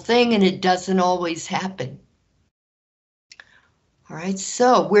wonderful thing, and it doesn't always happen. All right,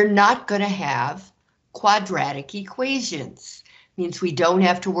 so we're not going to have quadratic equations. Means we don't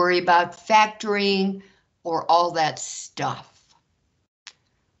have to worry about factoring or all that stuff.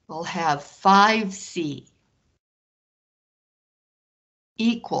 We'll have 5z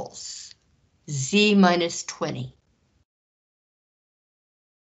equals z minus 20.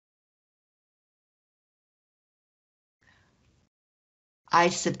 I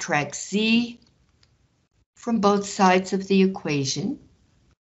subtract z from both sides of the equation.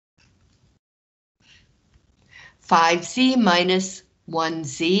 5z minus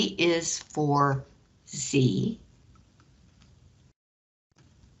 1z is 4z.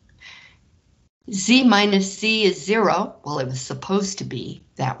 Z minus z is 0. Well, it was supposed to be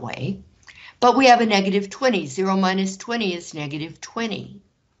that way. But we have a negative 20. 0 minus 20 is negative 20.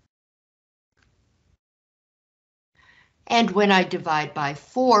 And when I divide by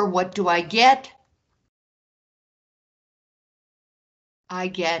 4, what do I get? I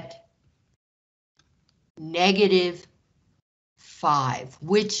get negative 5,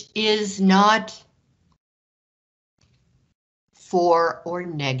 which is not 4 or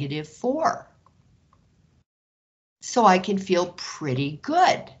negative 4. So I can feel pretty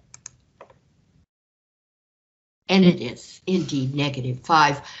good. And it is indeed negative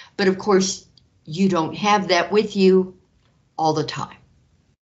 5. But of course, you don't have that with you all the time.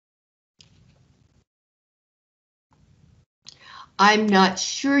 I'm not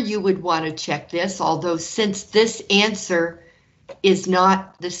sure you would want to check this, although since this answer is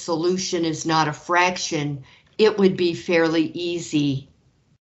not, the solution is not a fraction, it would be fairly easy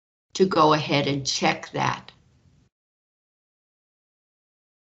to go ahead and check that.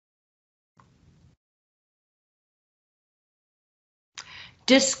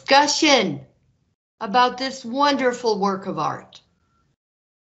 Discussion about this wonderful work of art,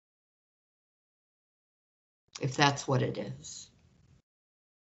 if that's what it is.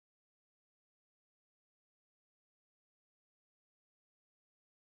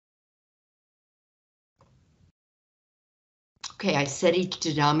 Okay, I set each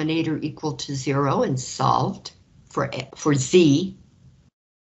denominator equal to 0 and solved for z.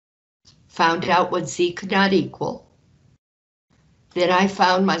 Found out what z could not equal. Then I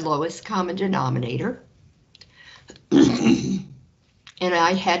found my lowest common denominator. And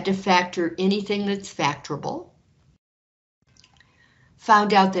I had to factor anything that's factorable.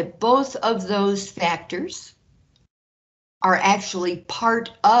 Found out that both of those factors are actually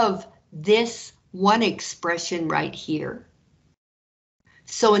part of this one expression right here.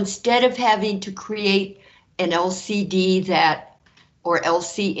 So instead of having to create an LCD or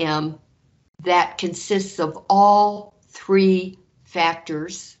LCM that consists of all three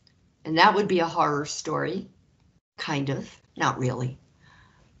factors, and that would be a horror story, kind of, not really,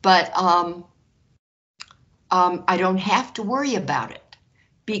 but I don't have to worry about it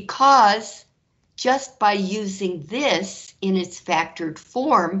because just by using this in its factored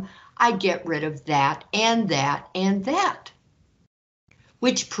form, I get rid of that and that and that,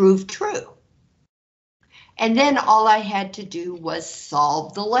 which proved true. And then all I had to do was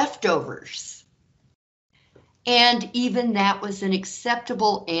solve the leftovers. And even that was an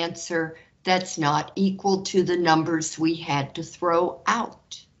acceptable answer that's not equal to the numbers we had to throw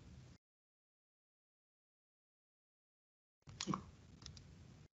out.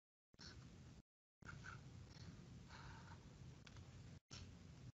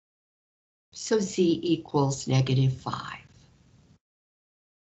 So z equals negative 5.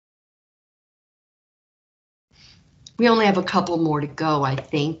 We only have a couple more to go, I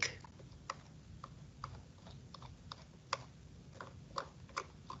think.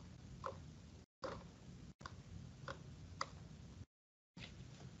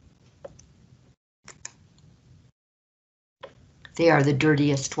 They are the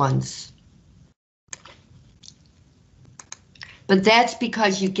dirtiest ones. But that's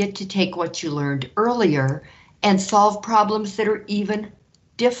because you get to take what you learned earlier and solve problems that are even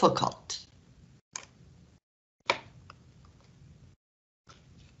difficult.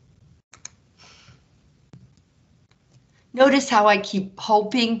 Notice how I keep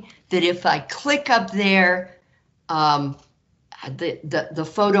hoping that if I click up there, the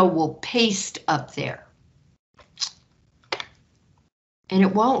photo will paste up there. And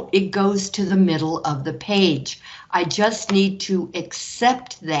it won't. It goes to the middle of the page. I just need to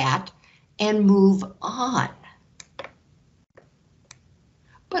accept that and move on.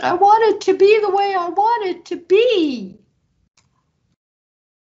 But I want it to be the way I want it to be.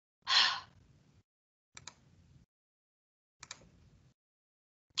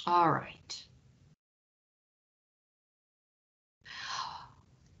 All right.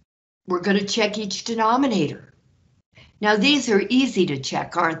 We're going to check each denominator. Now these are easy to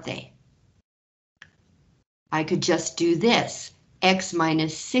check, aren't they? I could just do this. X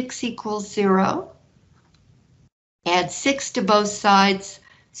minus 6 equals 0. Add 6 to both sides,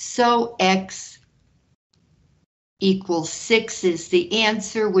 so X equals 6 is the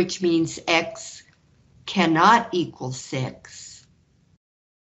answer, which means X cannot equal 6.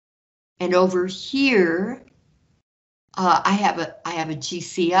 And over here, I have a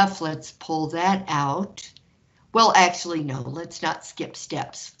GCF. Let's pull that out. Well, actually, no, let's not skip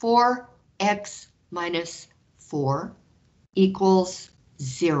steps. 4x minus 4 equals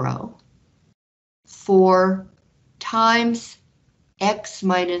 0. 4 times x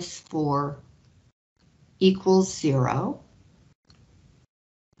minus 4 equals 0.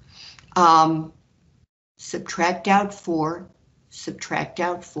 Subtract out 4, subtract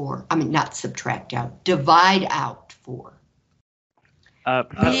out 4. I mean, not subtract out, divide out 4.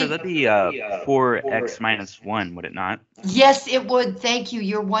 Professor, that'd be 4x minus 1, would it not? Yes, it would. Thank you.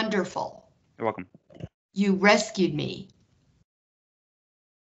 You're wonderful. You're welcome. You rescued me.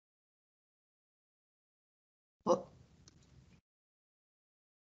 Well,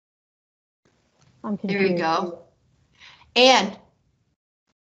 I'm confused. there you go. And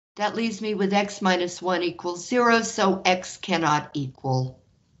that leaves me with x minus 1 equals 0, so x cannot equal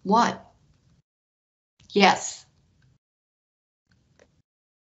 1. Yes.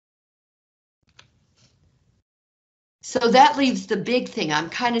 So that leaves the big thing. I'm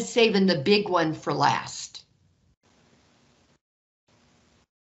kind of saving the big one for last.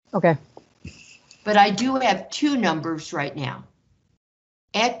 Okay. But I do have two numbers right now.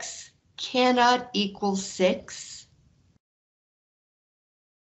 X cannot equal 6.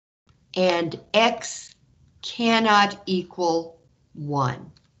 And X cannot equal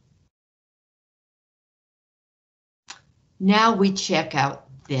 1. Now we check out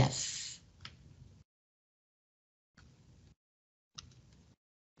this.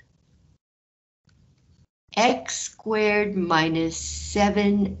 X squared minus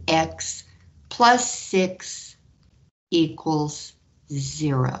 7x plus 6 equals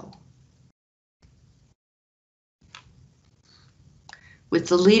 0. With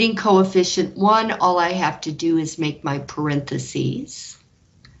the leading coefficient 1, all I have to do is make my parentheses.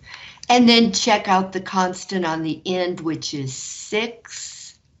 And then check out the constant on the end, which is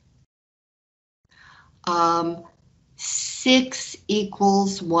 6. 6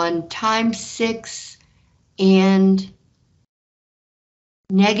 equals 1 times 6, and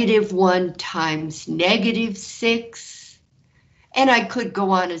 -1 times -6. And I could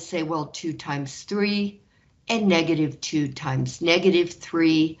go on and say, well, 2 times 3, and -2 times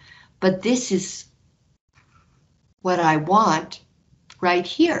 -3. But this is what I want right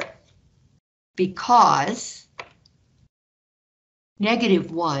here, because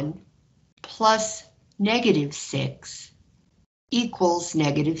 -1 plus -6 equals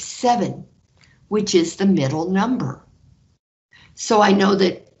 -7, which is the middle number. So I know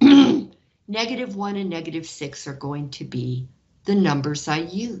that -1 and -6 are going to be the numbers I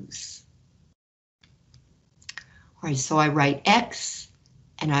use. All right, so I write X,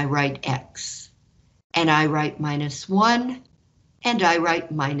 and I write X, and I write -1, and I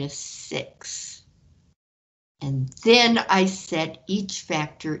write -6. And then I set each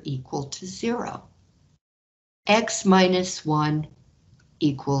factor equal to 0. X minus 1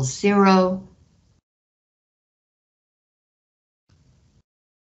 equals 0.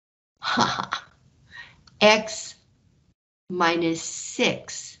 X minus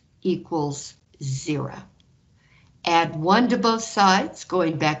 6 equals 0. Add 1 to both sides,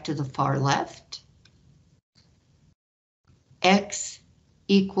 going back to the far left. X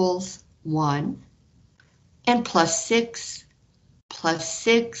equals 1. And plus 6, plus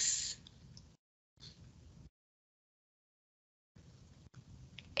 6.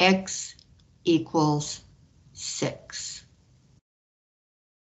 X equals 6.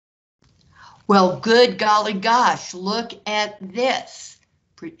 Well, good golly gosh, look at this,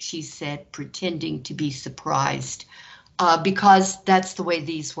 she said, pretending to be surprised, because that's the way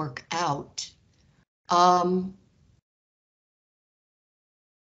these work out.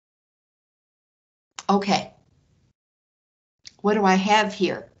 Okay, what do I have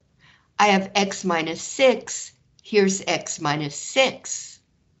here? I have x minus 6 here's x minus 6.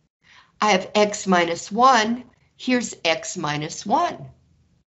 I have x minus 1, here's x minus 1.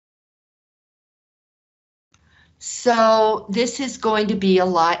 So this is going to be a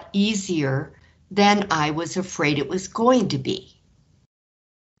lot easier than I was afraid it was going to be.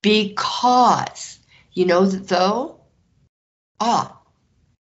 Because, you know though?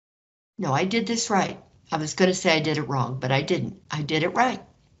 No, I did this right. I was going to say I did it wrong, but I didn't. I did it right.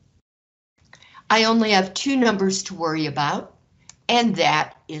 I only have 2 numbers to worry about, and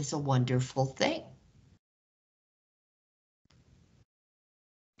that is a wonderful thing.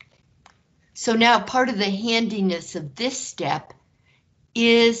 So now part of the handiness of this step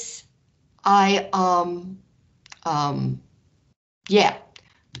is yeah,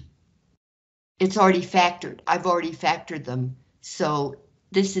 it's already factored. I've already factored them, so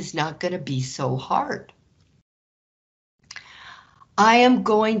this is not going to be so hard. I'm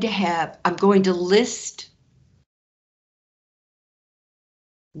going to list,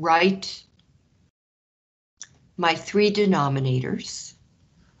 write my 3 denominators.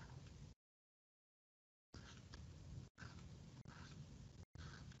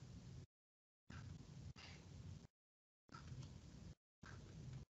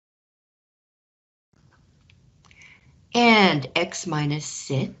 And x minus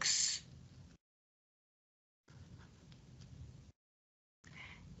 6.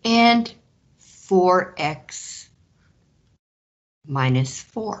 And 4x minus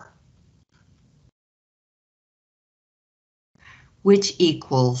 4. Which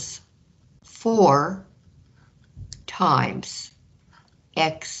equals 4 times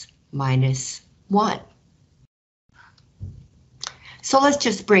x minus 1. So let's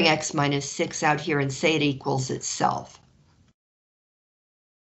just bring x minus 6 out here and say it equals itself.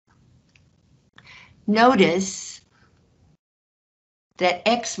 Notice that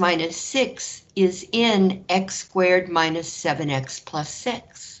x minus 6 is in x squared minus 7x plus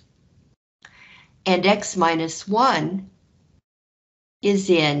 6. And x minus 1 is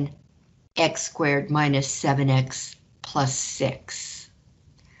in x squared minus 7x plus 6.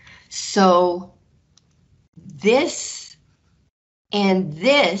 So this and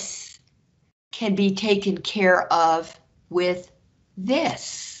this can be taken care of with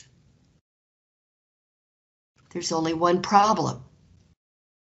this. There's only one problem.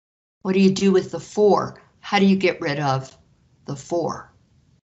 What do you do with the 4? How do you get rid of the 4?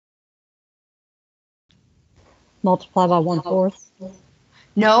 Multiply by 1/4.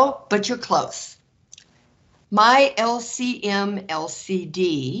 No, but you're close. My LCM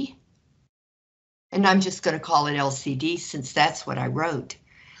LCD, and I'm just going to call it LCD since that's what I wrote.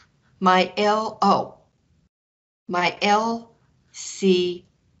 My LC,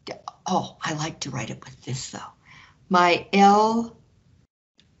 I like to write it with this though. My LCD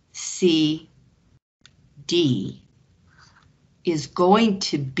is going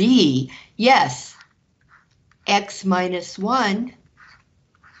to be, yes, x minus 1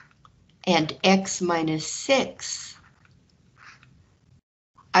 and x minus 6.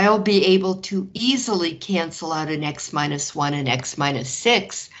 I'll be able to easily cancel out an x minus 1 and x minus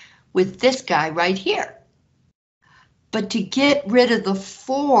 6 with this guy right here. But to get rid of the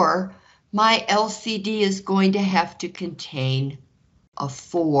 4, my LCD is going to have to contain a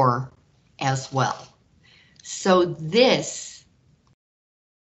 4 as well. So this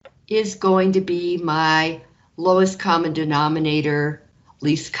is going to be my lowest common denominator,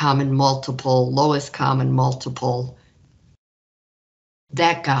 least common multiple, lowest common multiple.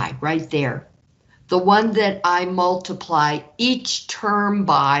 That guy right there. The one that I multiply each term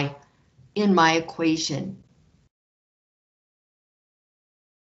by in my equation.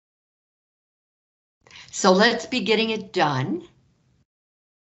 So let's be getting it done.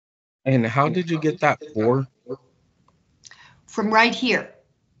 And how did you get that 4? From right here.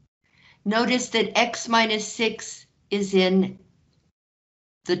 Notice that x minus 6 is in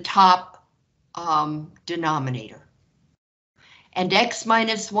the top denominator. And x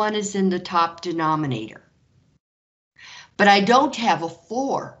minus 1 is in the top denominator. But I don't have a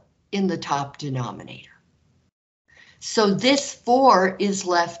 4 in the top denominator. So this 4 is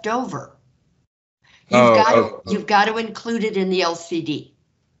left over. You've got to include it in the LCD.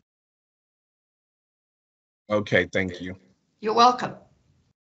 Okay, thank you. You're welcome.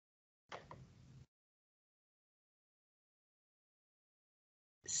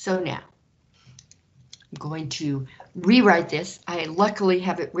 So now, I'm going to rewrite this. I luckily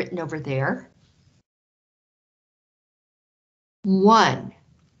have it written over there. 1.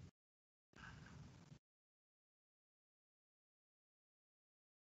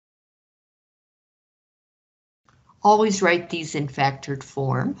 Always write these in factored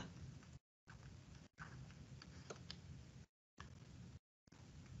form.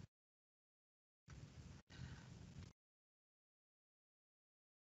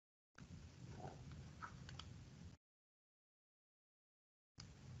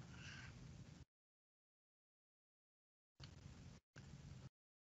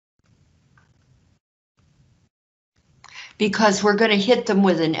 because we're going to hit them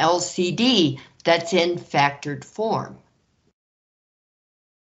with an LCD that's in factored form.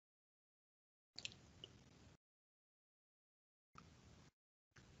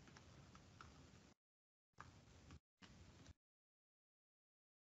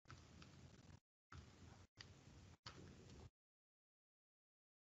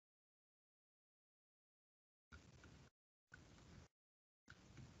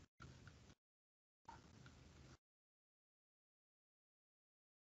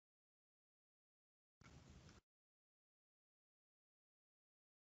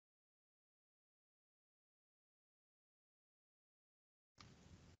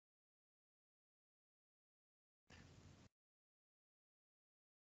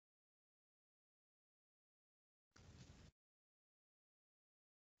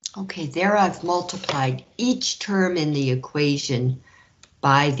 Okay, there I've multiplied each term in the equation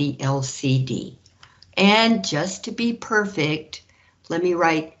by the LCD. And just to be perfect, let me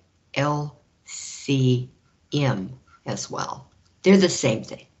write L.C.M. as well. They're the same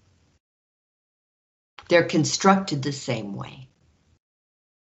thing. They're constructed the same way.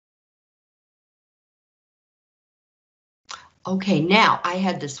 Okay, now I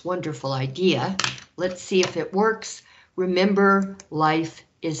had this wonderful idea. Let's see if it works. Remember, life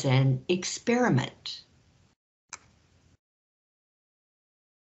is an experiment.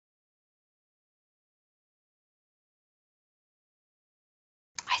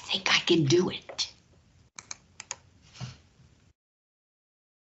 I think I can do it.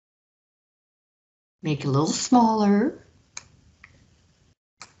 Make it a little smaller.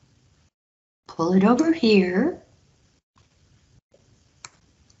 Pull it over here.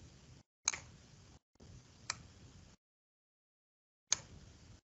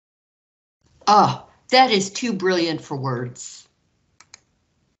 Oh, that is too brilliant for words.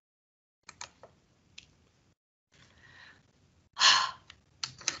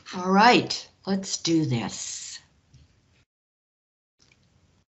 All right, let's do this.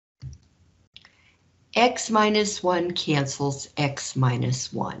 X minus 1 cancels X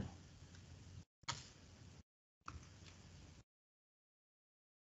minus 1.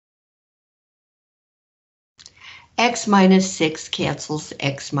 X minus 6 cancels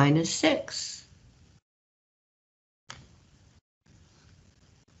X minus 6.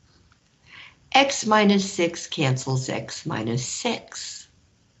 X minus 6 cancels X minus 6.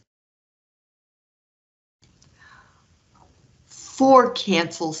 4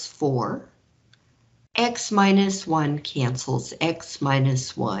 cancels 4. X minus 1 cancels X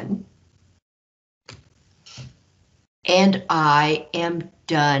minus 1. And I am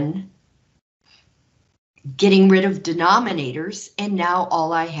done getting rid of denominators, and now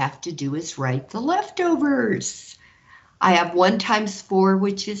all I have to do is write the leftovers. I have 1 times 4,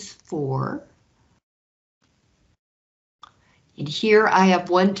 which is 4. And here I have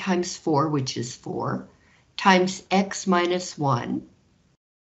 1 times 4, which is 4, times X minus 1.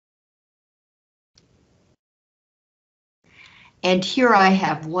 And here I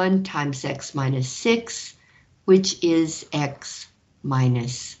have 1 times X minus 6, which is X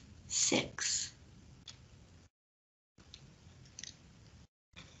minus 6.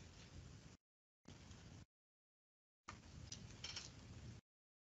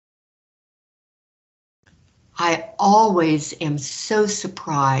 I always am so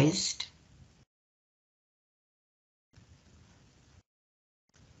surprised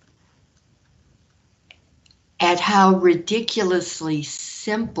at how ridiculously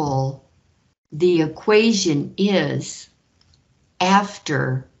simple the equation is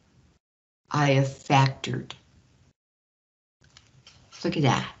after I have factored. Look at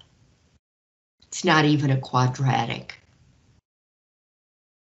that. It's not even a quadratic.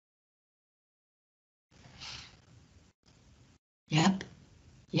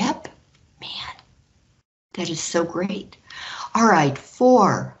 Yep, man, that is so great. All right,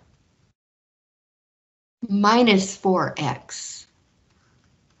 4 minus 4x.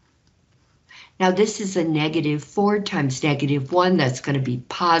 Now this is a negative 4 times negative 1, that's going to be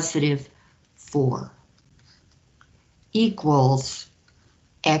positive 4, equals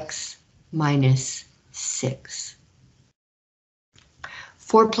X minus 6.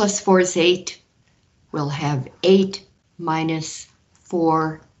 4 plus 4 is 8. We'll have 8 minus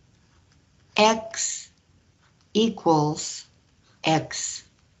 4x equals X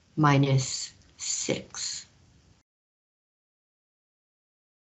minus 6.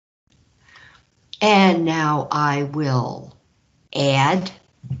 And now I will add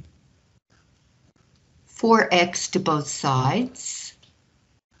 4x to both sides.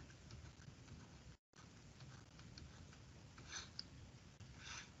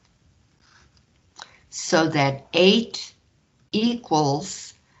 So that 8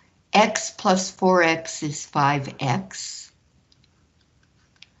 equals x plus 4x is 5x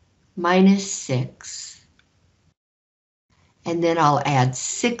minus 6. And then I'll add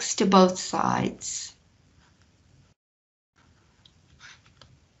 6 to both sides.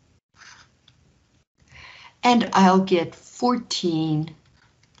 And I'll get 14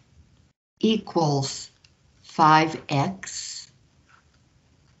 equals 5x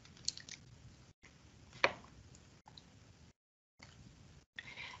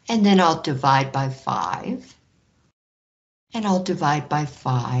and then I'll divide by 5 and I'll divide by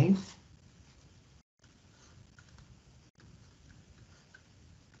 5.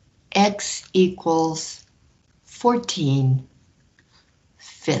 X equals 14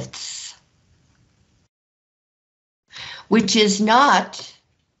 fifths, which is not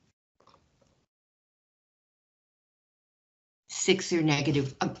 6 or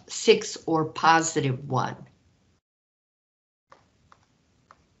negative 6 or positive 1.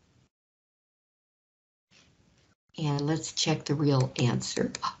 And let's check the real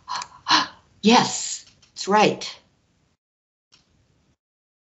answer. Yes, it's right.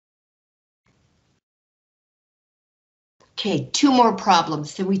 Okay, 2 more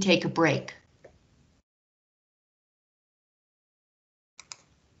problems, then we take a break.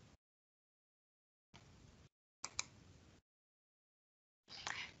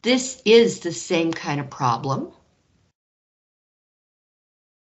 This is the same kind of problem.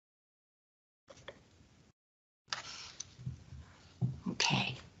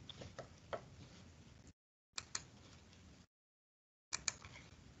 Okay.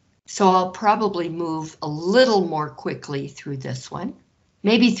 So I'll probably move a little more quickly through this one,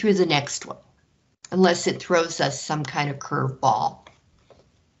 maybe through the next one, unless it throws us some kind of curveball.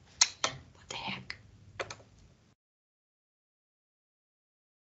 What the heck?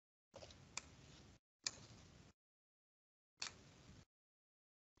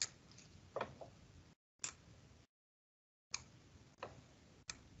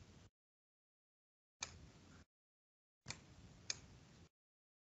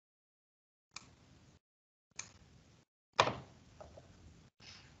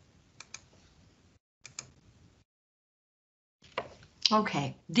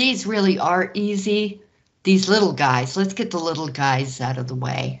 Okay, these really are easy. These little guys, let's get the little guys out of the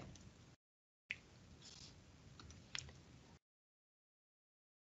way.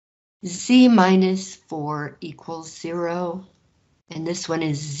 Z minus 4 equals 0. And this one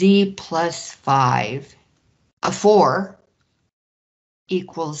is Z plus 5. 4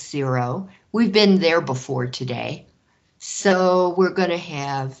 equals 0. We've been there before today. So we're going to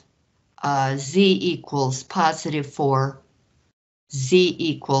have Z equals positive 4. Z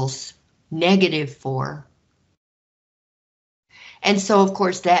equals negative 4. And so, of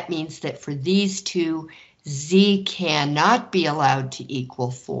course, that means that for these two, Z cannot be allowed to equal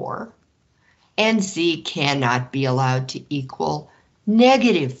 4, and Z cannot be allowed to equal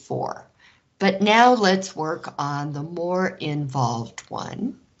negative 4. But now let's work on the more involved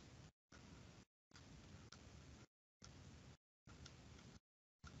one.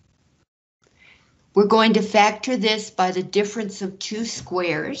 We're going to factor this by the difference of 2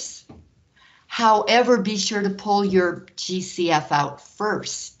 squares. However, be sure to pull your GCF out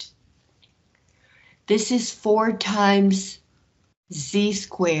first. This is 4 times Z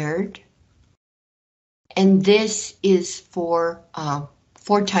squared. And this is for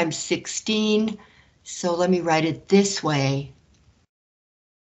 4 times 16. So let me write it this way.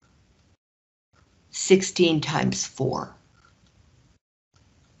 16 times 4.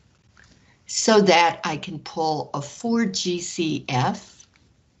 So that I can pull a 4 GCF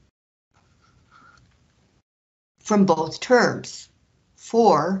from both terms.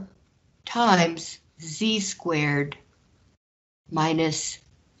 4 times Z squared minus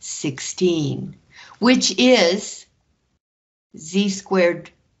 16, which is Z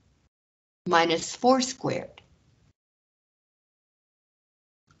squared minus 4 squared.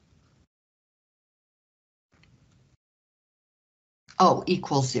 Oh,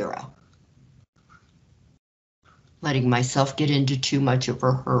 equals 0. Letting myself get into too much of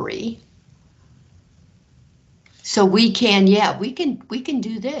a hurry. So we can, yeah, we can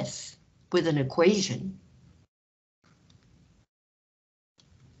do this with an equation.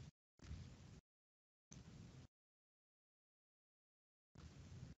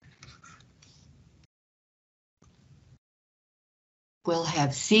 We'll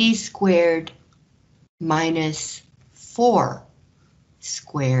have Z squared minus 4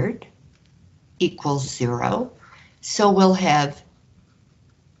 squared equals 0. So we'll have,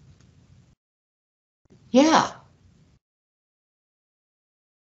 yeah,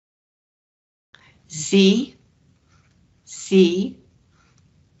 Z C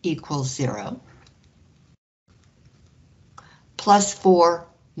equals 0, plus 4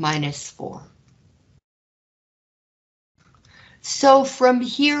 minus 4. So from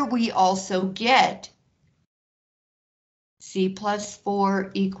here we also get Z plus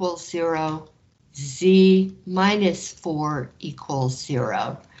 4 equals 0, Z minus 4 equals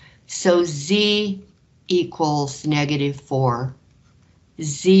 0. So Z equals -4,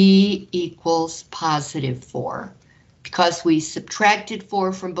 Z equals +4. Because we subtracted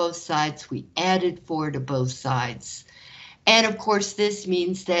 4 from both sides, we added 4 to both sides. And of course, this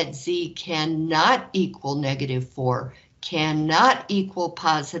means that Z cannot equal -4, cannot equal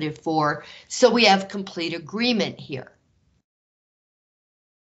 +4, so we have complete agreement here.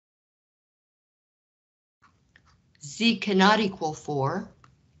 Z cannot equal 4.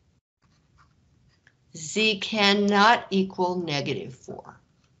 Z cannot equal -4.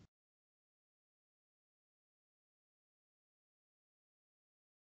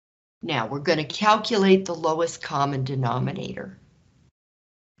 Now we're going to calculate the lowest common denominator.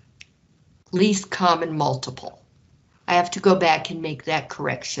 Least common multiple. I have to go back and make that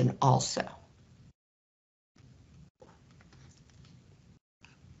correction also.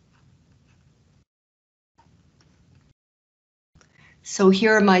 So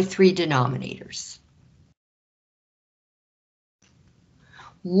here are my 3 denominators.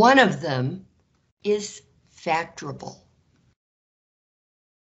 One of them is factorable.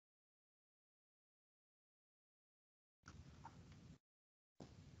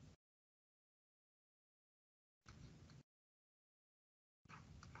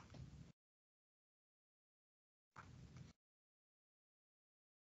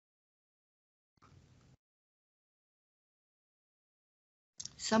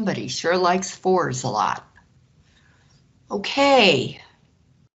 Somebody sure likes 4s a lot. Okay,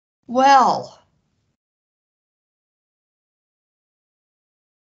 well,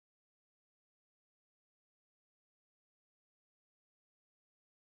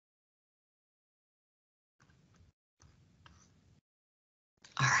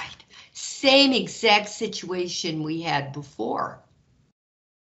 all right, same exact situation we had before.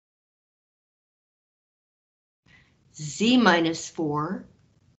 Z minus 4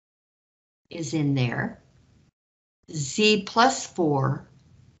 is in there. Z plus 4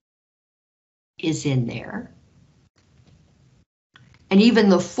 is in there. And even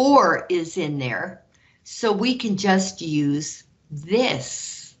the 4 is in there. So we can just use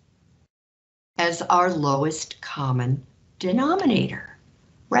this as our lowest common denominator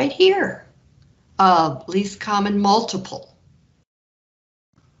right here. Least common multiple.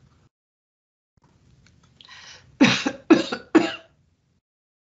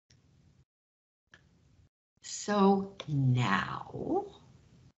 So now,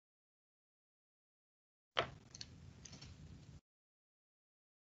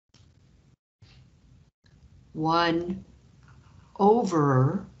 one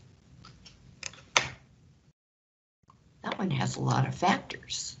over, that one has a lot of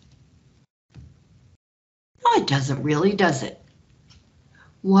factors. No, it doesn't really, does it?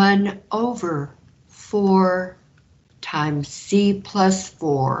 1 over 4 times C plus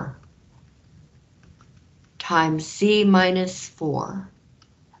 4 times Z minus 4.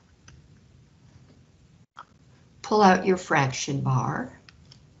 Pull out your fraction bar.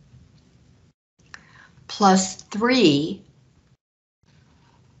 Plus 3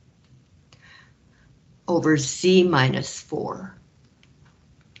 over Z minus 4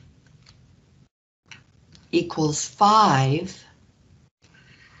 equals 5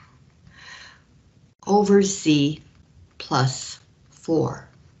 over Z plus 4.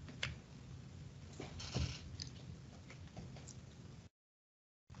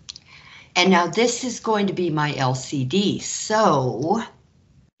 And now this is going to be my LCD, so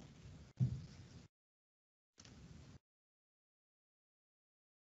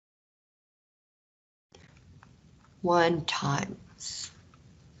one times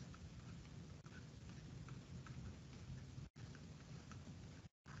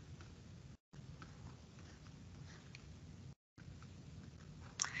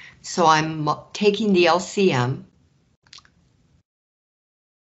so I'm taking the LCM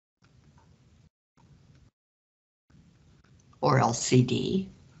or LCD.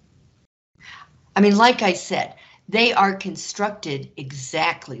 I mean, like I said, they are constructed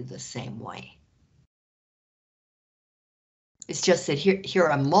exactly the same way. It's just that here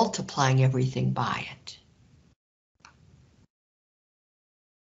I'm multiplying everything by it.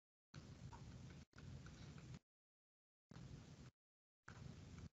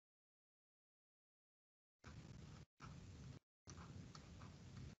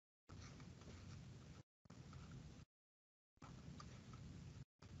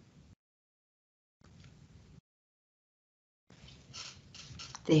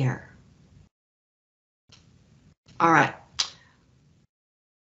 There. All right.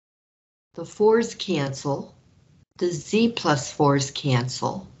 The 4's cancel. The z plus 4's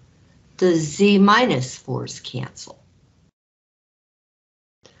cancel. The z minus 4's cancel.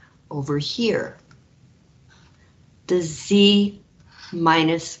 Over here, the z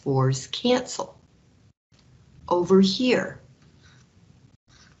minus 4's cancel. Over here,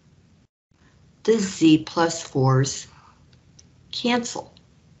 the z plus 4's cancel.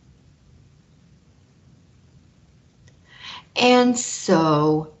 And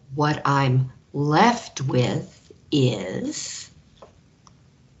so what I'm left with is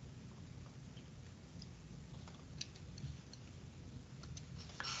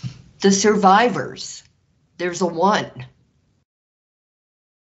the survivors. There's a 1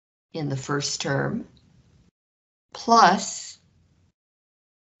 in the first term, plus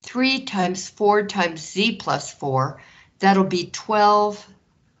 3 times 4 times z plus 4, that'll be 12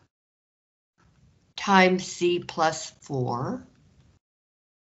 times z plus 4,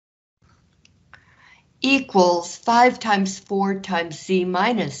 equals 5 times 4 times z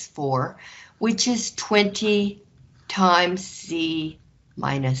minus 4, which is 20 times z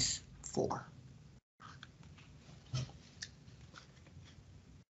minus 4.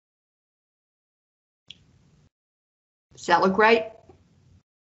 Does that look right?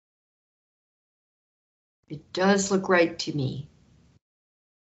 It does look right to me.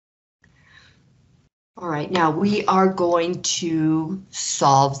 All right, now we are going to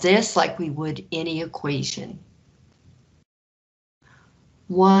solve this like we would any equation.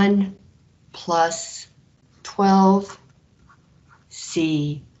 1 plus 12c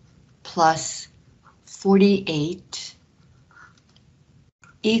plus 48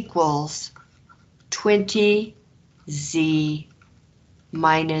 equals 20z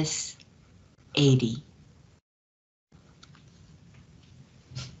minus 80.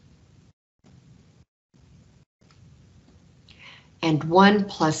 And 1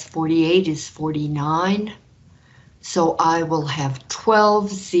 plus 48 is 49. So I will have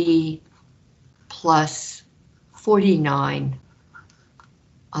 12z plus 49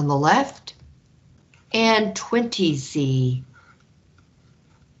 on the left and 20z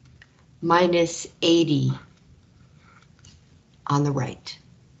minus 80 on the right.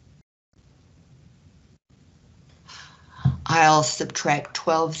 I'll subtract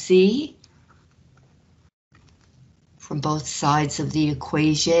 12z from both sides of the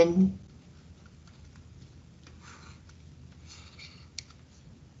equation.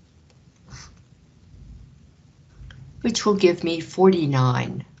 Which will give me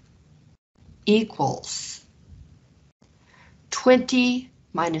 49 equals 20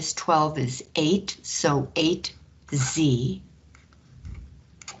 minus 12 is 8, so 8z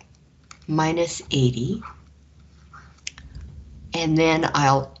minus 80. And then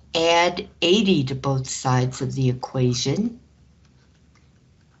I'll add 80 to both sides of the equation.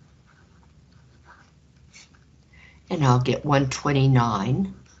 And I'll get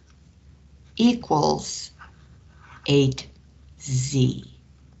 129 equals 8z.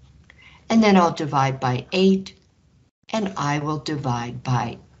 And then I'll divide by 8, and I will divide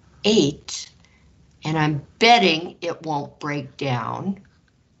by 8. And I'm betting it won't break down.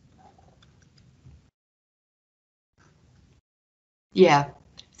 Yeah,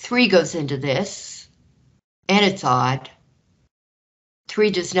 3 goes into this, and it's odd.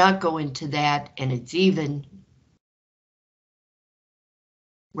 3 does not go into that, and it's even.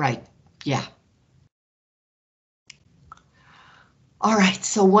 Right, yeah. All right,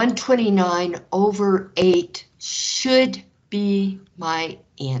 so 129 over 8 should be my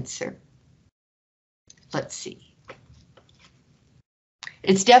answer. Let's see.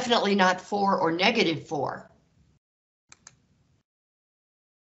 It's definitely not 4 or negative 4.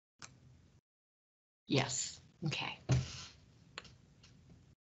 Yes, okay.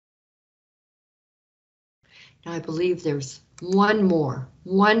 Now I believe there's one more.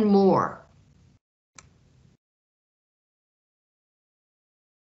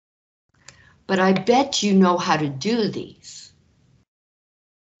 But I bet you know how to do these.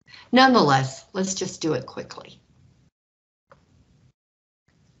 Nonetheless, let's just do it quickly.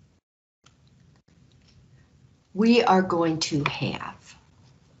 We are going to have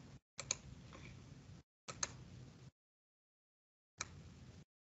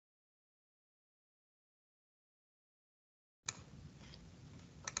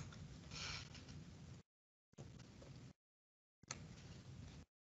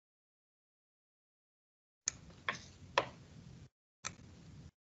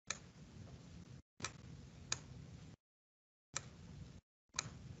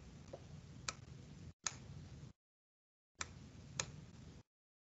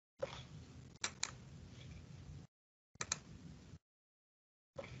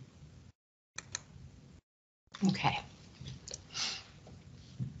Okay.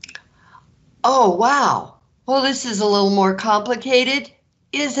 Oh, wow. Well, this is a little more complicated,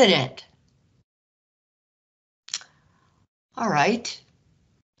 isn't it? All right.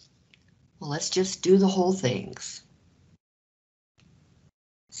 Well, let's just do the whole things.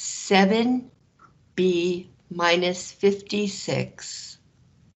 7b minus 56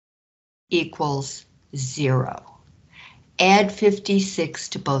 equals 0. Add 56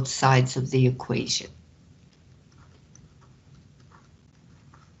 to both sides of the equation.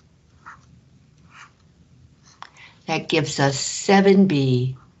 That gives us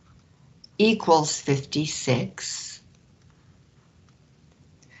 7b equals 56.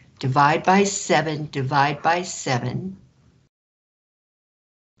 Divide by 7, divide by 7.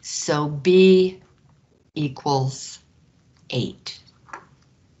 So b equals 8.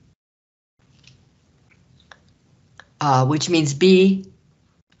 Which means b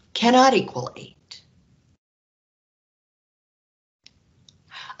cannot equal 8.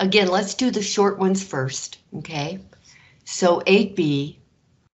 Again, let's do the short ones first, okay? So 8b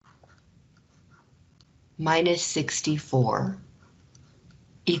minus 64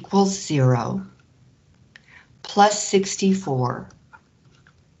 equals 0, plus 64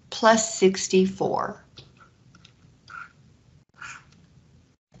 plus 64.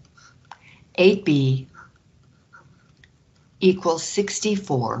 8b equals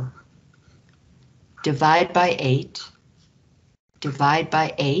 64. Divide by 8. Divide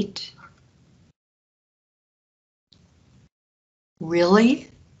by 8.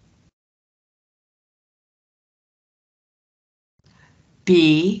 Really?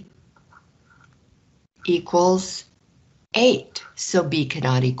 B equals 8. So B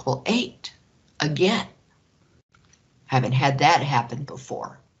cannot equal 8. Again. Haven't had that happen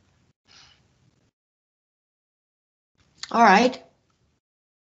before. All right.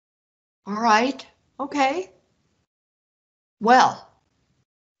 All right. Okay. Well,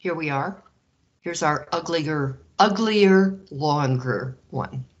 here we are. Here's our uglier, longer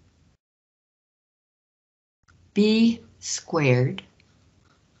one. B squared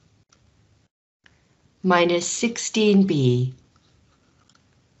minus 16b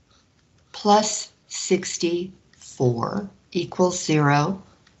plus 64 equals 0.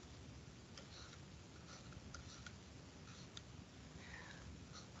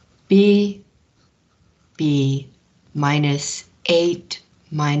 B minus 8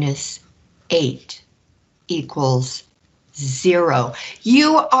 minus 8 equals 0.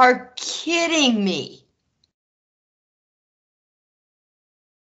 You are kidding me.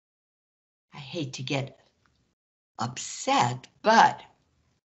 I hate to get upset, but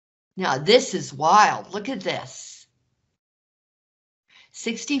now this is wild. Look at this.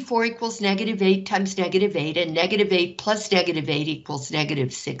 64 equals negative 8 times negative 8, and negative 8 plus negative 8 equals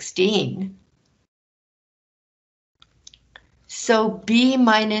negative 16. So b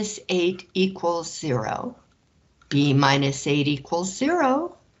minus 8 equals 0. B minus 8 equals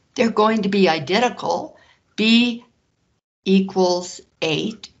 0. They're going to be identical. B equals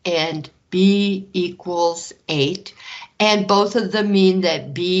 8 and B equals 8. And both of them mean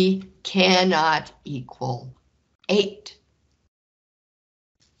that B cannot equal 8.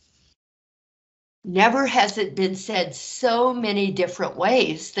 Never has it been said so many different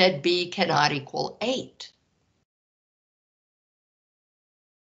ways that B cannot equal 8.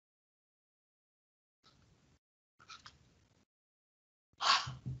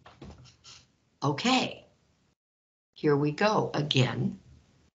 Okay, here we go again.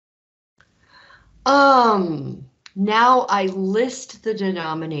 Now I list the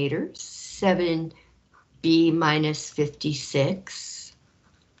denominators, 7b minus 56.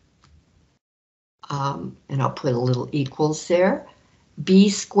 And I'll put a little equals there. B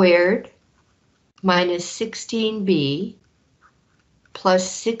squared minus 16b plus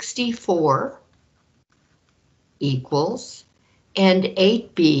 64 equals, and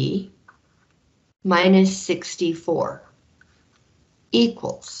 8b minus 64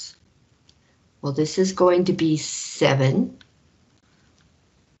 equals. Well, this is going to be 7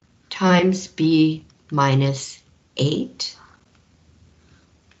 times b minus 8.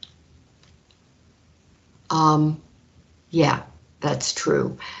 Yeah, that's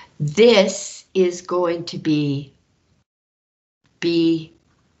true. This is going to be b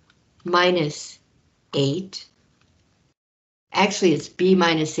minus 8. Actually, it's b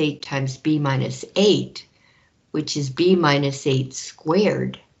minus 8 times b minus 8, which is b minus 8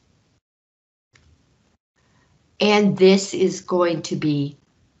 squared. And this is going to be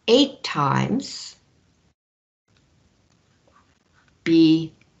 8 times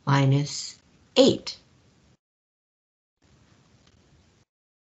b minus 8.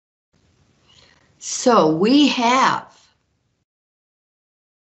 So we have,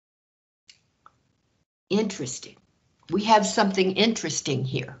 interesting, we have something interesting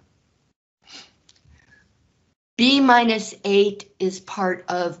here. B minus 8 is part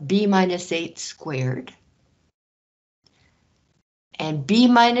of B minus 8 squared. And B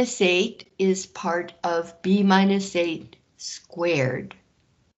minus 8 is part of B minus 8 squared.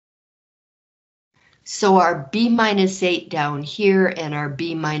 So our B minus 8 down here and our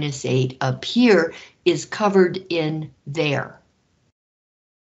B minus 8 up here is covered in there.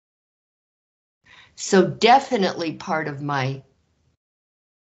 So definitely part of my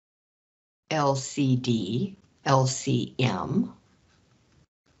LCD, LCM,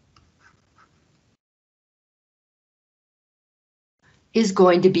 is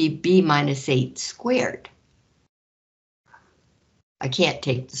going to be B minus 8 squared. I can't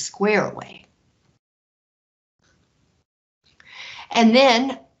take the square away. And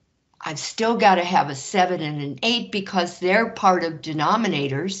then I've still got to have a 7 and an 8 because they're part of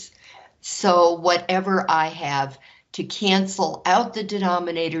denominators. So whatever I have to cancel out the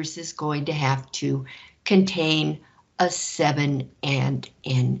denominators is going to have to contain a 7 and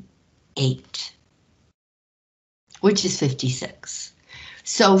an 8, which is 56.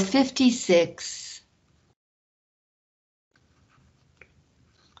 So 56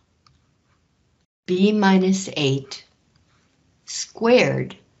 B minus 8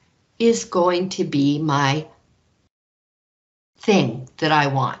 squared is going to be my thing that I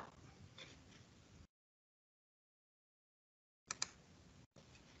want.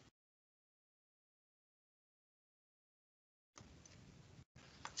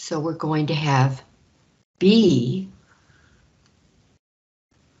 So we're going to have B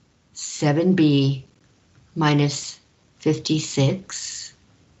 7B minus 56.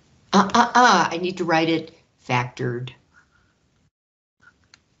 I need to write it factored.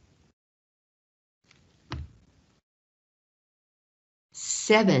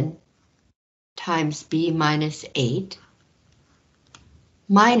 Seven times B minus 8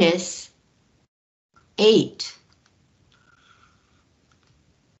 minus 8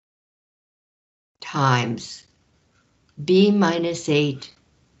 times B minus 8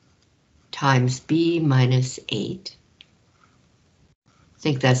 times B minus 8. I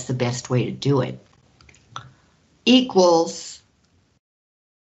think that's the best way to do it. Equals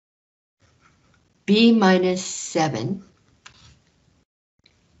B minus 7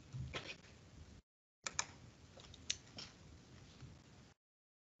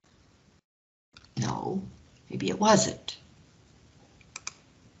 no, maybe it wasn't.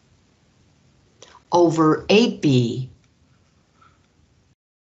 Over 8B.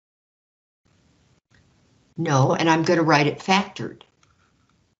 No, and I'm going to write it factored.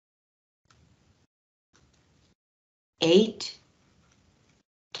 8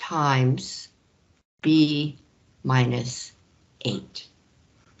 times B minus 8.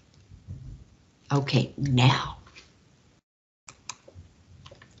 Okay, now.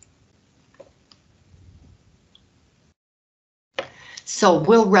 So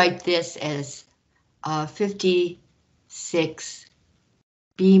we'll write this as 56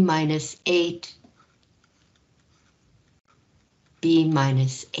 B minus 8 B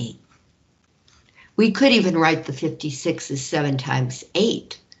minus 8. We could even write the 56 as 7 times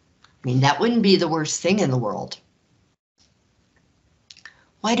 8. I mean, that wouldn't be the worst thing in the world.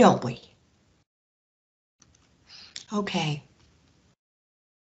 Why don't we? Okay.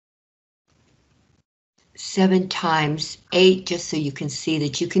 7 times 8, just so you can see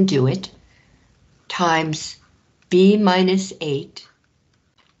that you can do it, times B minus 8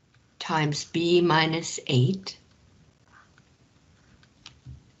 times B minus 8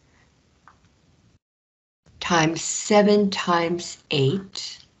 times 7 times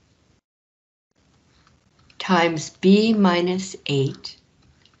 8 times B minus 8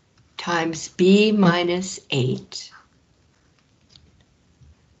 times B minus 8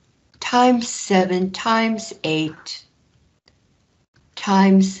 times 7 times 8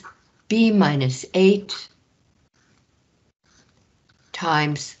 times B minus 8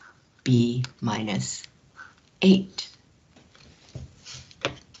 times B minus 8.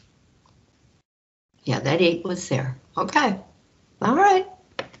 Yeah, that 8 was there. Okay. All right.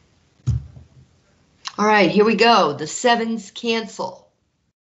 All right, here we go. The 7s cancel.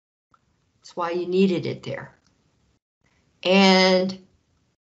 That's why you needed it there. And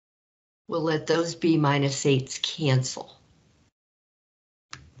we'll let those B minus 8s cancel.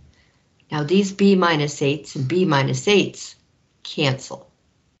 Now these B minus 8s and B minus 8s cancel.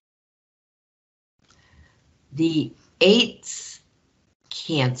 The 8s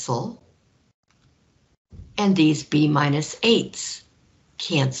cancel. And these B minus 8s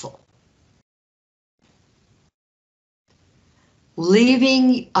cancel.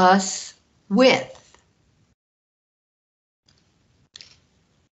 leaving us with,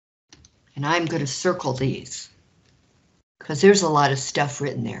 and I'm going to circle these because there's a lot of stuff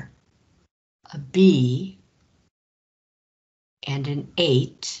written there. A B and an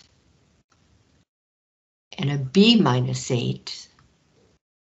 8 and a B minus 8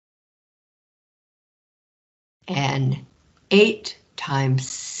 and 8 times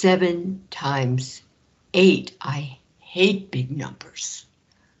 7 times 8. I hate big numbers.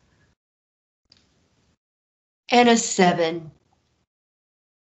 And a 7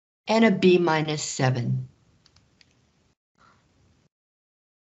 and a B minus 7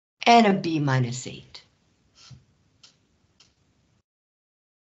 and a B minus 8.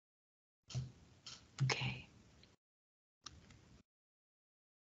 Okay.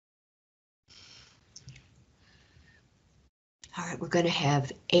 All right, we're going to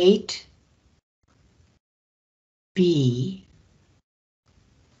have 8B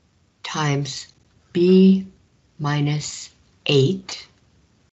times B minus 8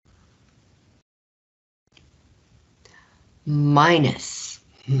 minus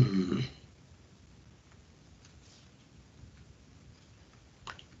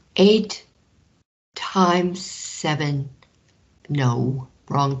 8 times 7. No,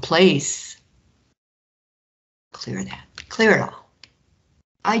 wrong place. Clear that. Clear it all.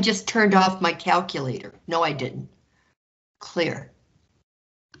 I just turned off my calculator. No, I didn't. Clear.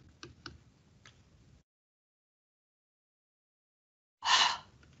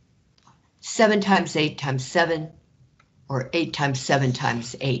 Seven times 8 times 7, or 8 times 7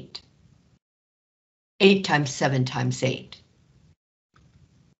 times 8. 8 times 7 times 8.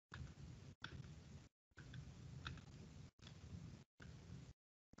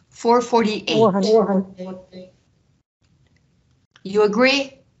 $448. 400. You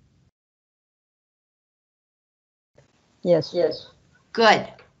agree? Yes. Yes. Good.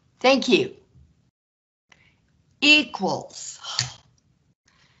 Thank you. Equals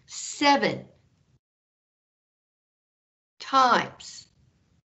 7 times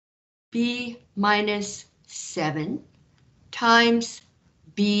B minus 7 times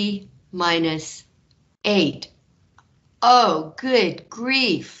B minus 8. Oh, good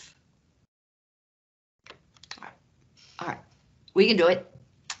grief. All right, we can do it.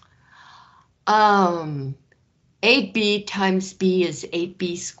 8B times B is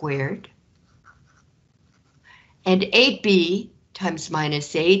 8B squared. And 8B times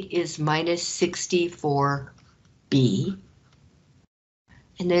minus 8 is minus 64B.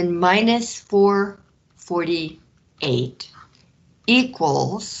 And then minus 448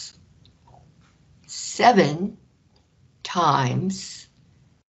 equals 7 times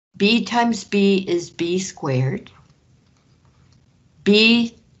B times B is B squared.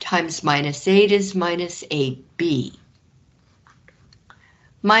 B times minus 8 is minus 8B.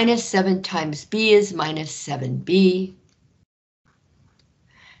 Minus 7 times B is minus 7B.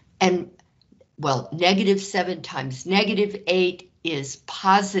 And, well, negative 7 times negative 8 is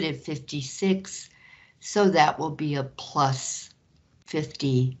positive 56. So that will be a plus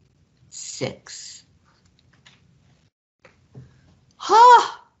 56.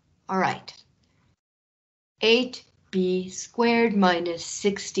 Ha! All right. 8B squared minus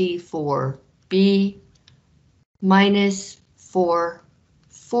 64B minus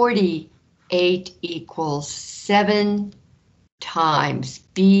 448 equals 7 times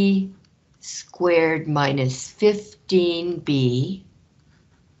B squared minus 15B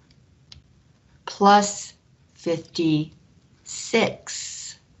plus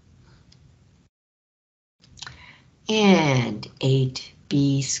 56. And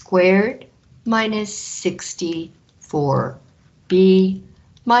 8B squared minus 64B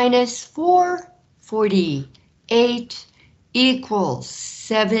minus 448 equals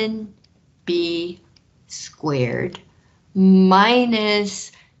 7B squared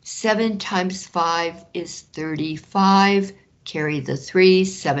minus 7 times 5 is 35. Carry the 3.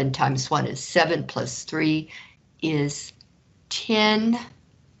 7 times 1 is 7 plus 3 is 10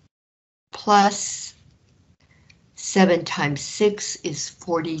 plus 7 times 6 is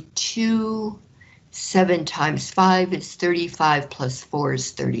 42. 7 times 5 is 35 plus 4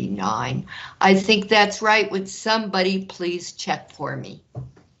 is 39. I think that's right. Would somebody please check for me?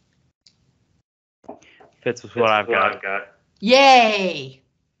 Fits with what I've got. Yay!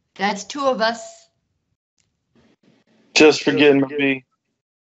 That's 2 of us. Just forgetting a B.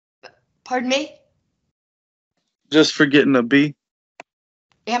 Pardon me? Just forgetting a B.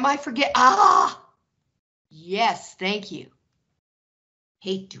 Am I forget? Ah! Yes, thank you.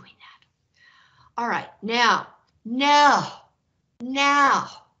 Hate doing that. All right, now.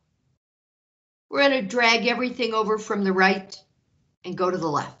 We're going to drag everything over from the right and go to the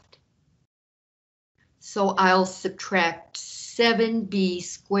left. So I'll subtract 7b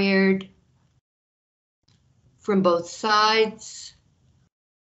squared from both sides.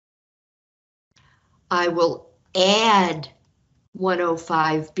 I will add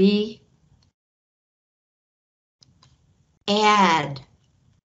 105b, add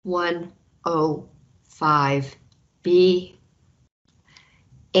 105b,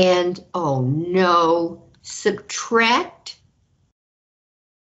 and oh no, subtract.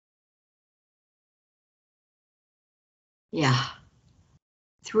 Yeah,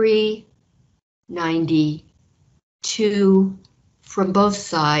 392 from both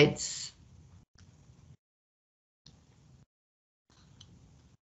sides.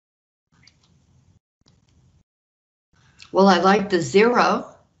 Well, I like the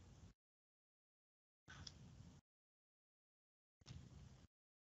 0.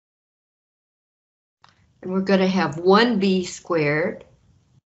 And we're going to have 1b squared.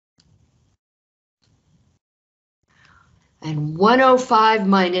 And 105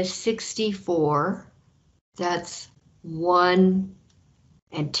 minus 64, that's 1,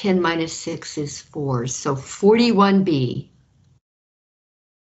 and 10 minus 6 is 4. So 41b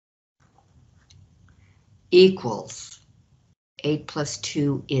equals 8 plus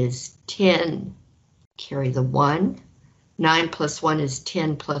 2 is 10. Carry the 1. 9 plus 1 is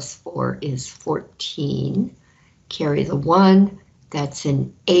 10 plus 4 is 14. Carry the 1. That's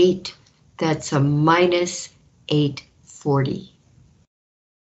an 8. That's a minus 840.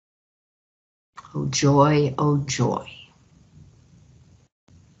 Oh joy, oh joy.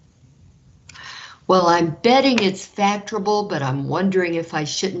 Well, I'm betting it's factorable, but I'm wondering if I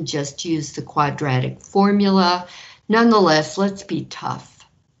shouldn't just use the quadratic formula. Nonetheless, let's be tough,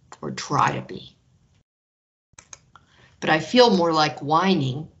 or try to be. But I feel more like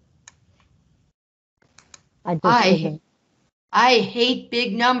whining. I hate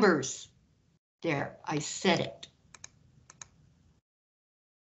big numbers. There, I said it.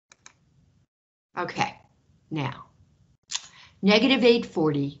 Okay, now, negative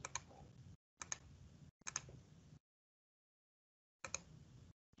 840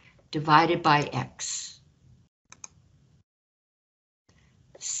 divided by x.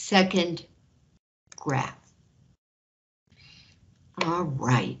 Second graph. All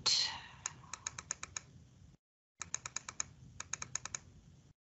right.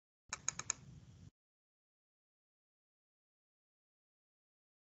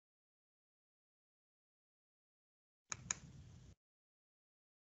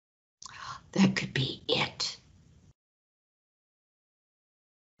 That could be it.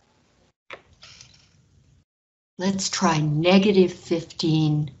 Let's try negative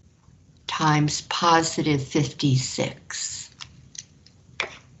 15 times positive 56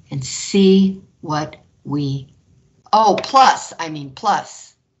 and see what we, oh, plus, I mean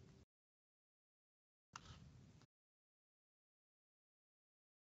plus.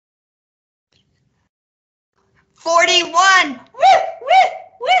 $41! Woo, woo,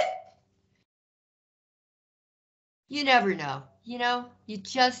 woo! You never know, you know, you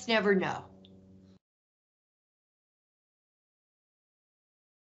just never know.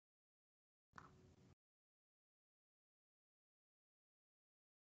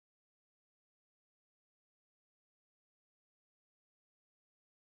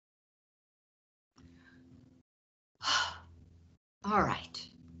 All right.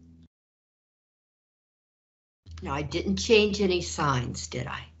 Now, I didn't change any signs, did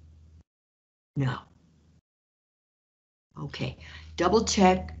I? No. Okay, double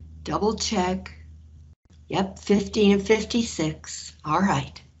check, double check. Yep, 15 and 56. All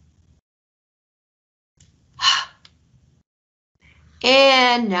right.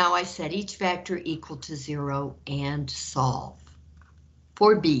 And now I set each factor equal to 0 and solve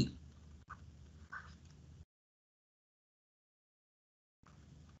for B.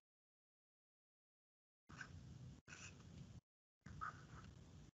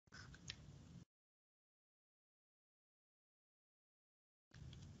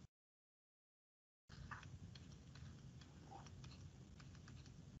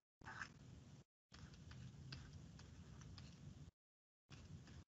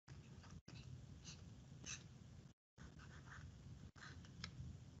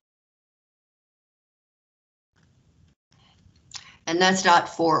 And that's not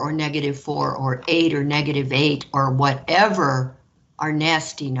 4 or negative 4 or 8 or negative 8 or whatever our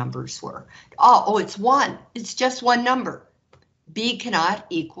nasty numbers were. Oh, it's 1. It's just one number. B cannot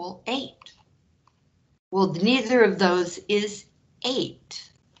equal 8. Well, neither of those is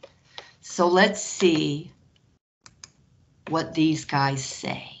 8. So let's see what these guys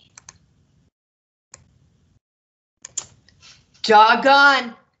say.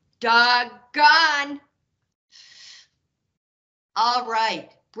 Doggone. Doggone. All right,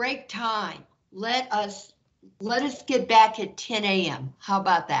 break time. Let us get back at 10 a.m. How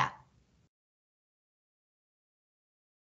about that?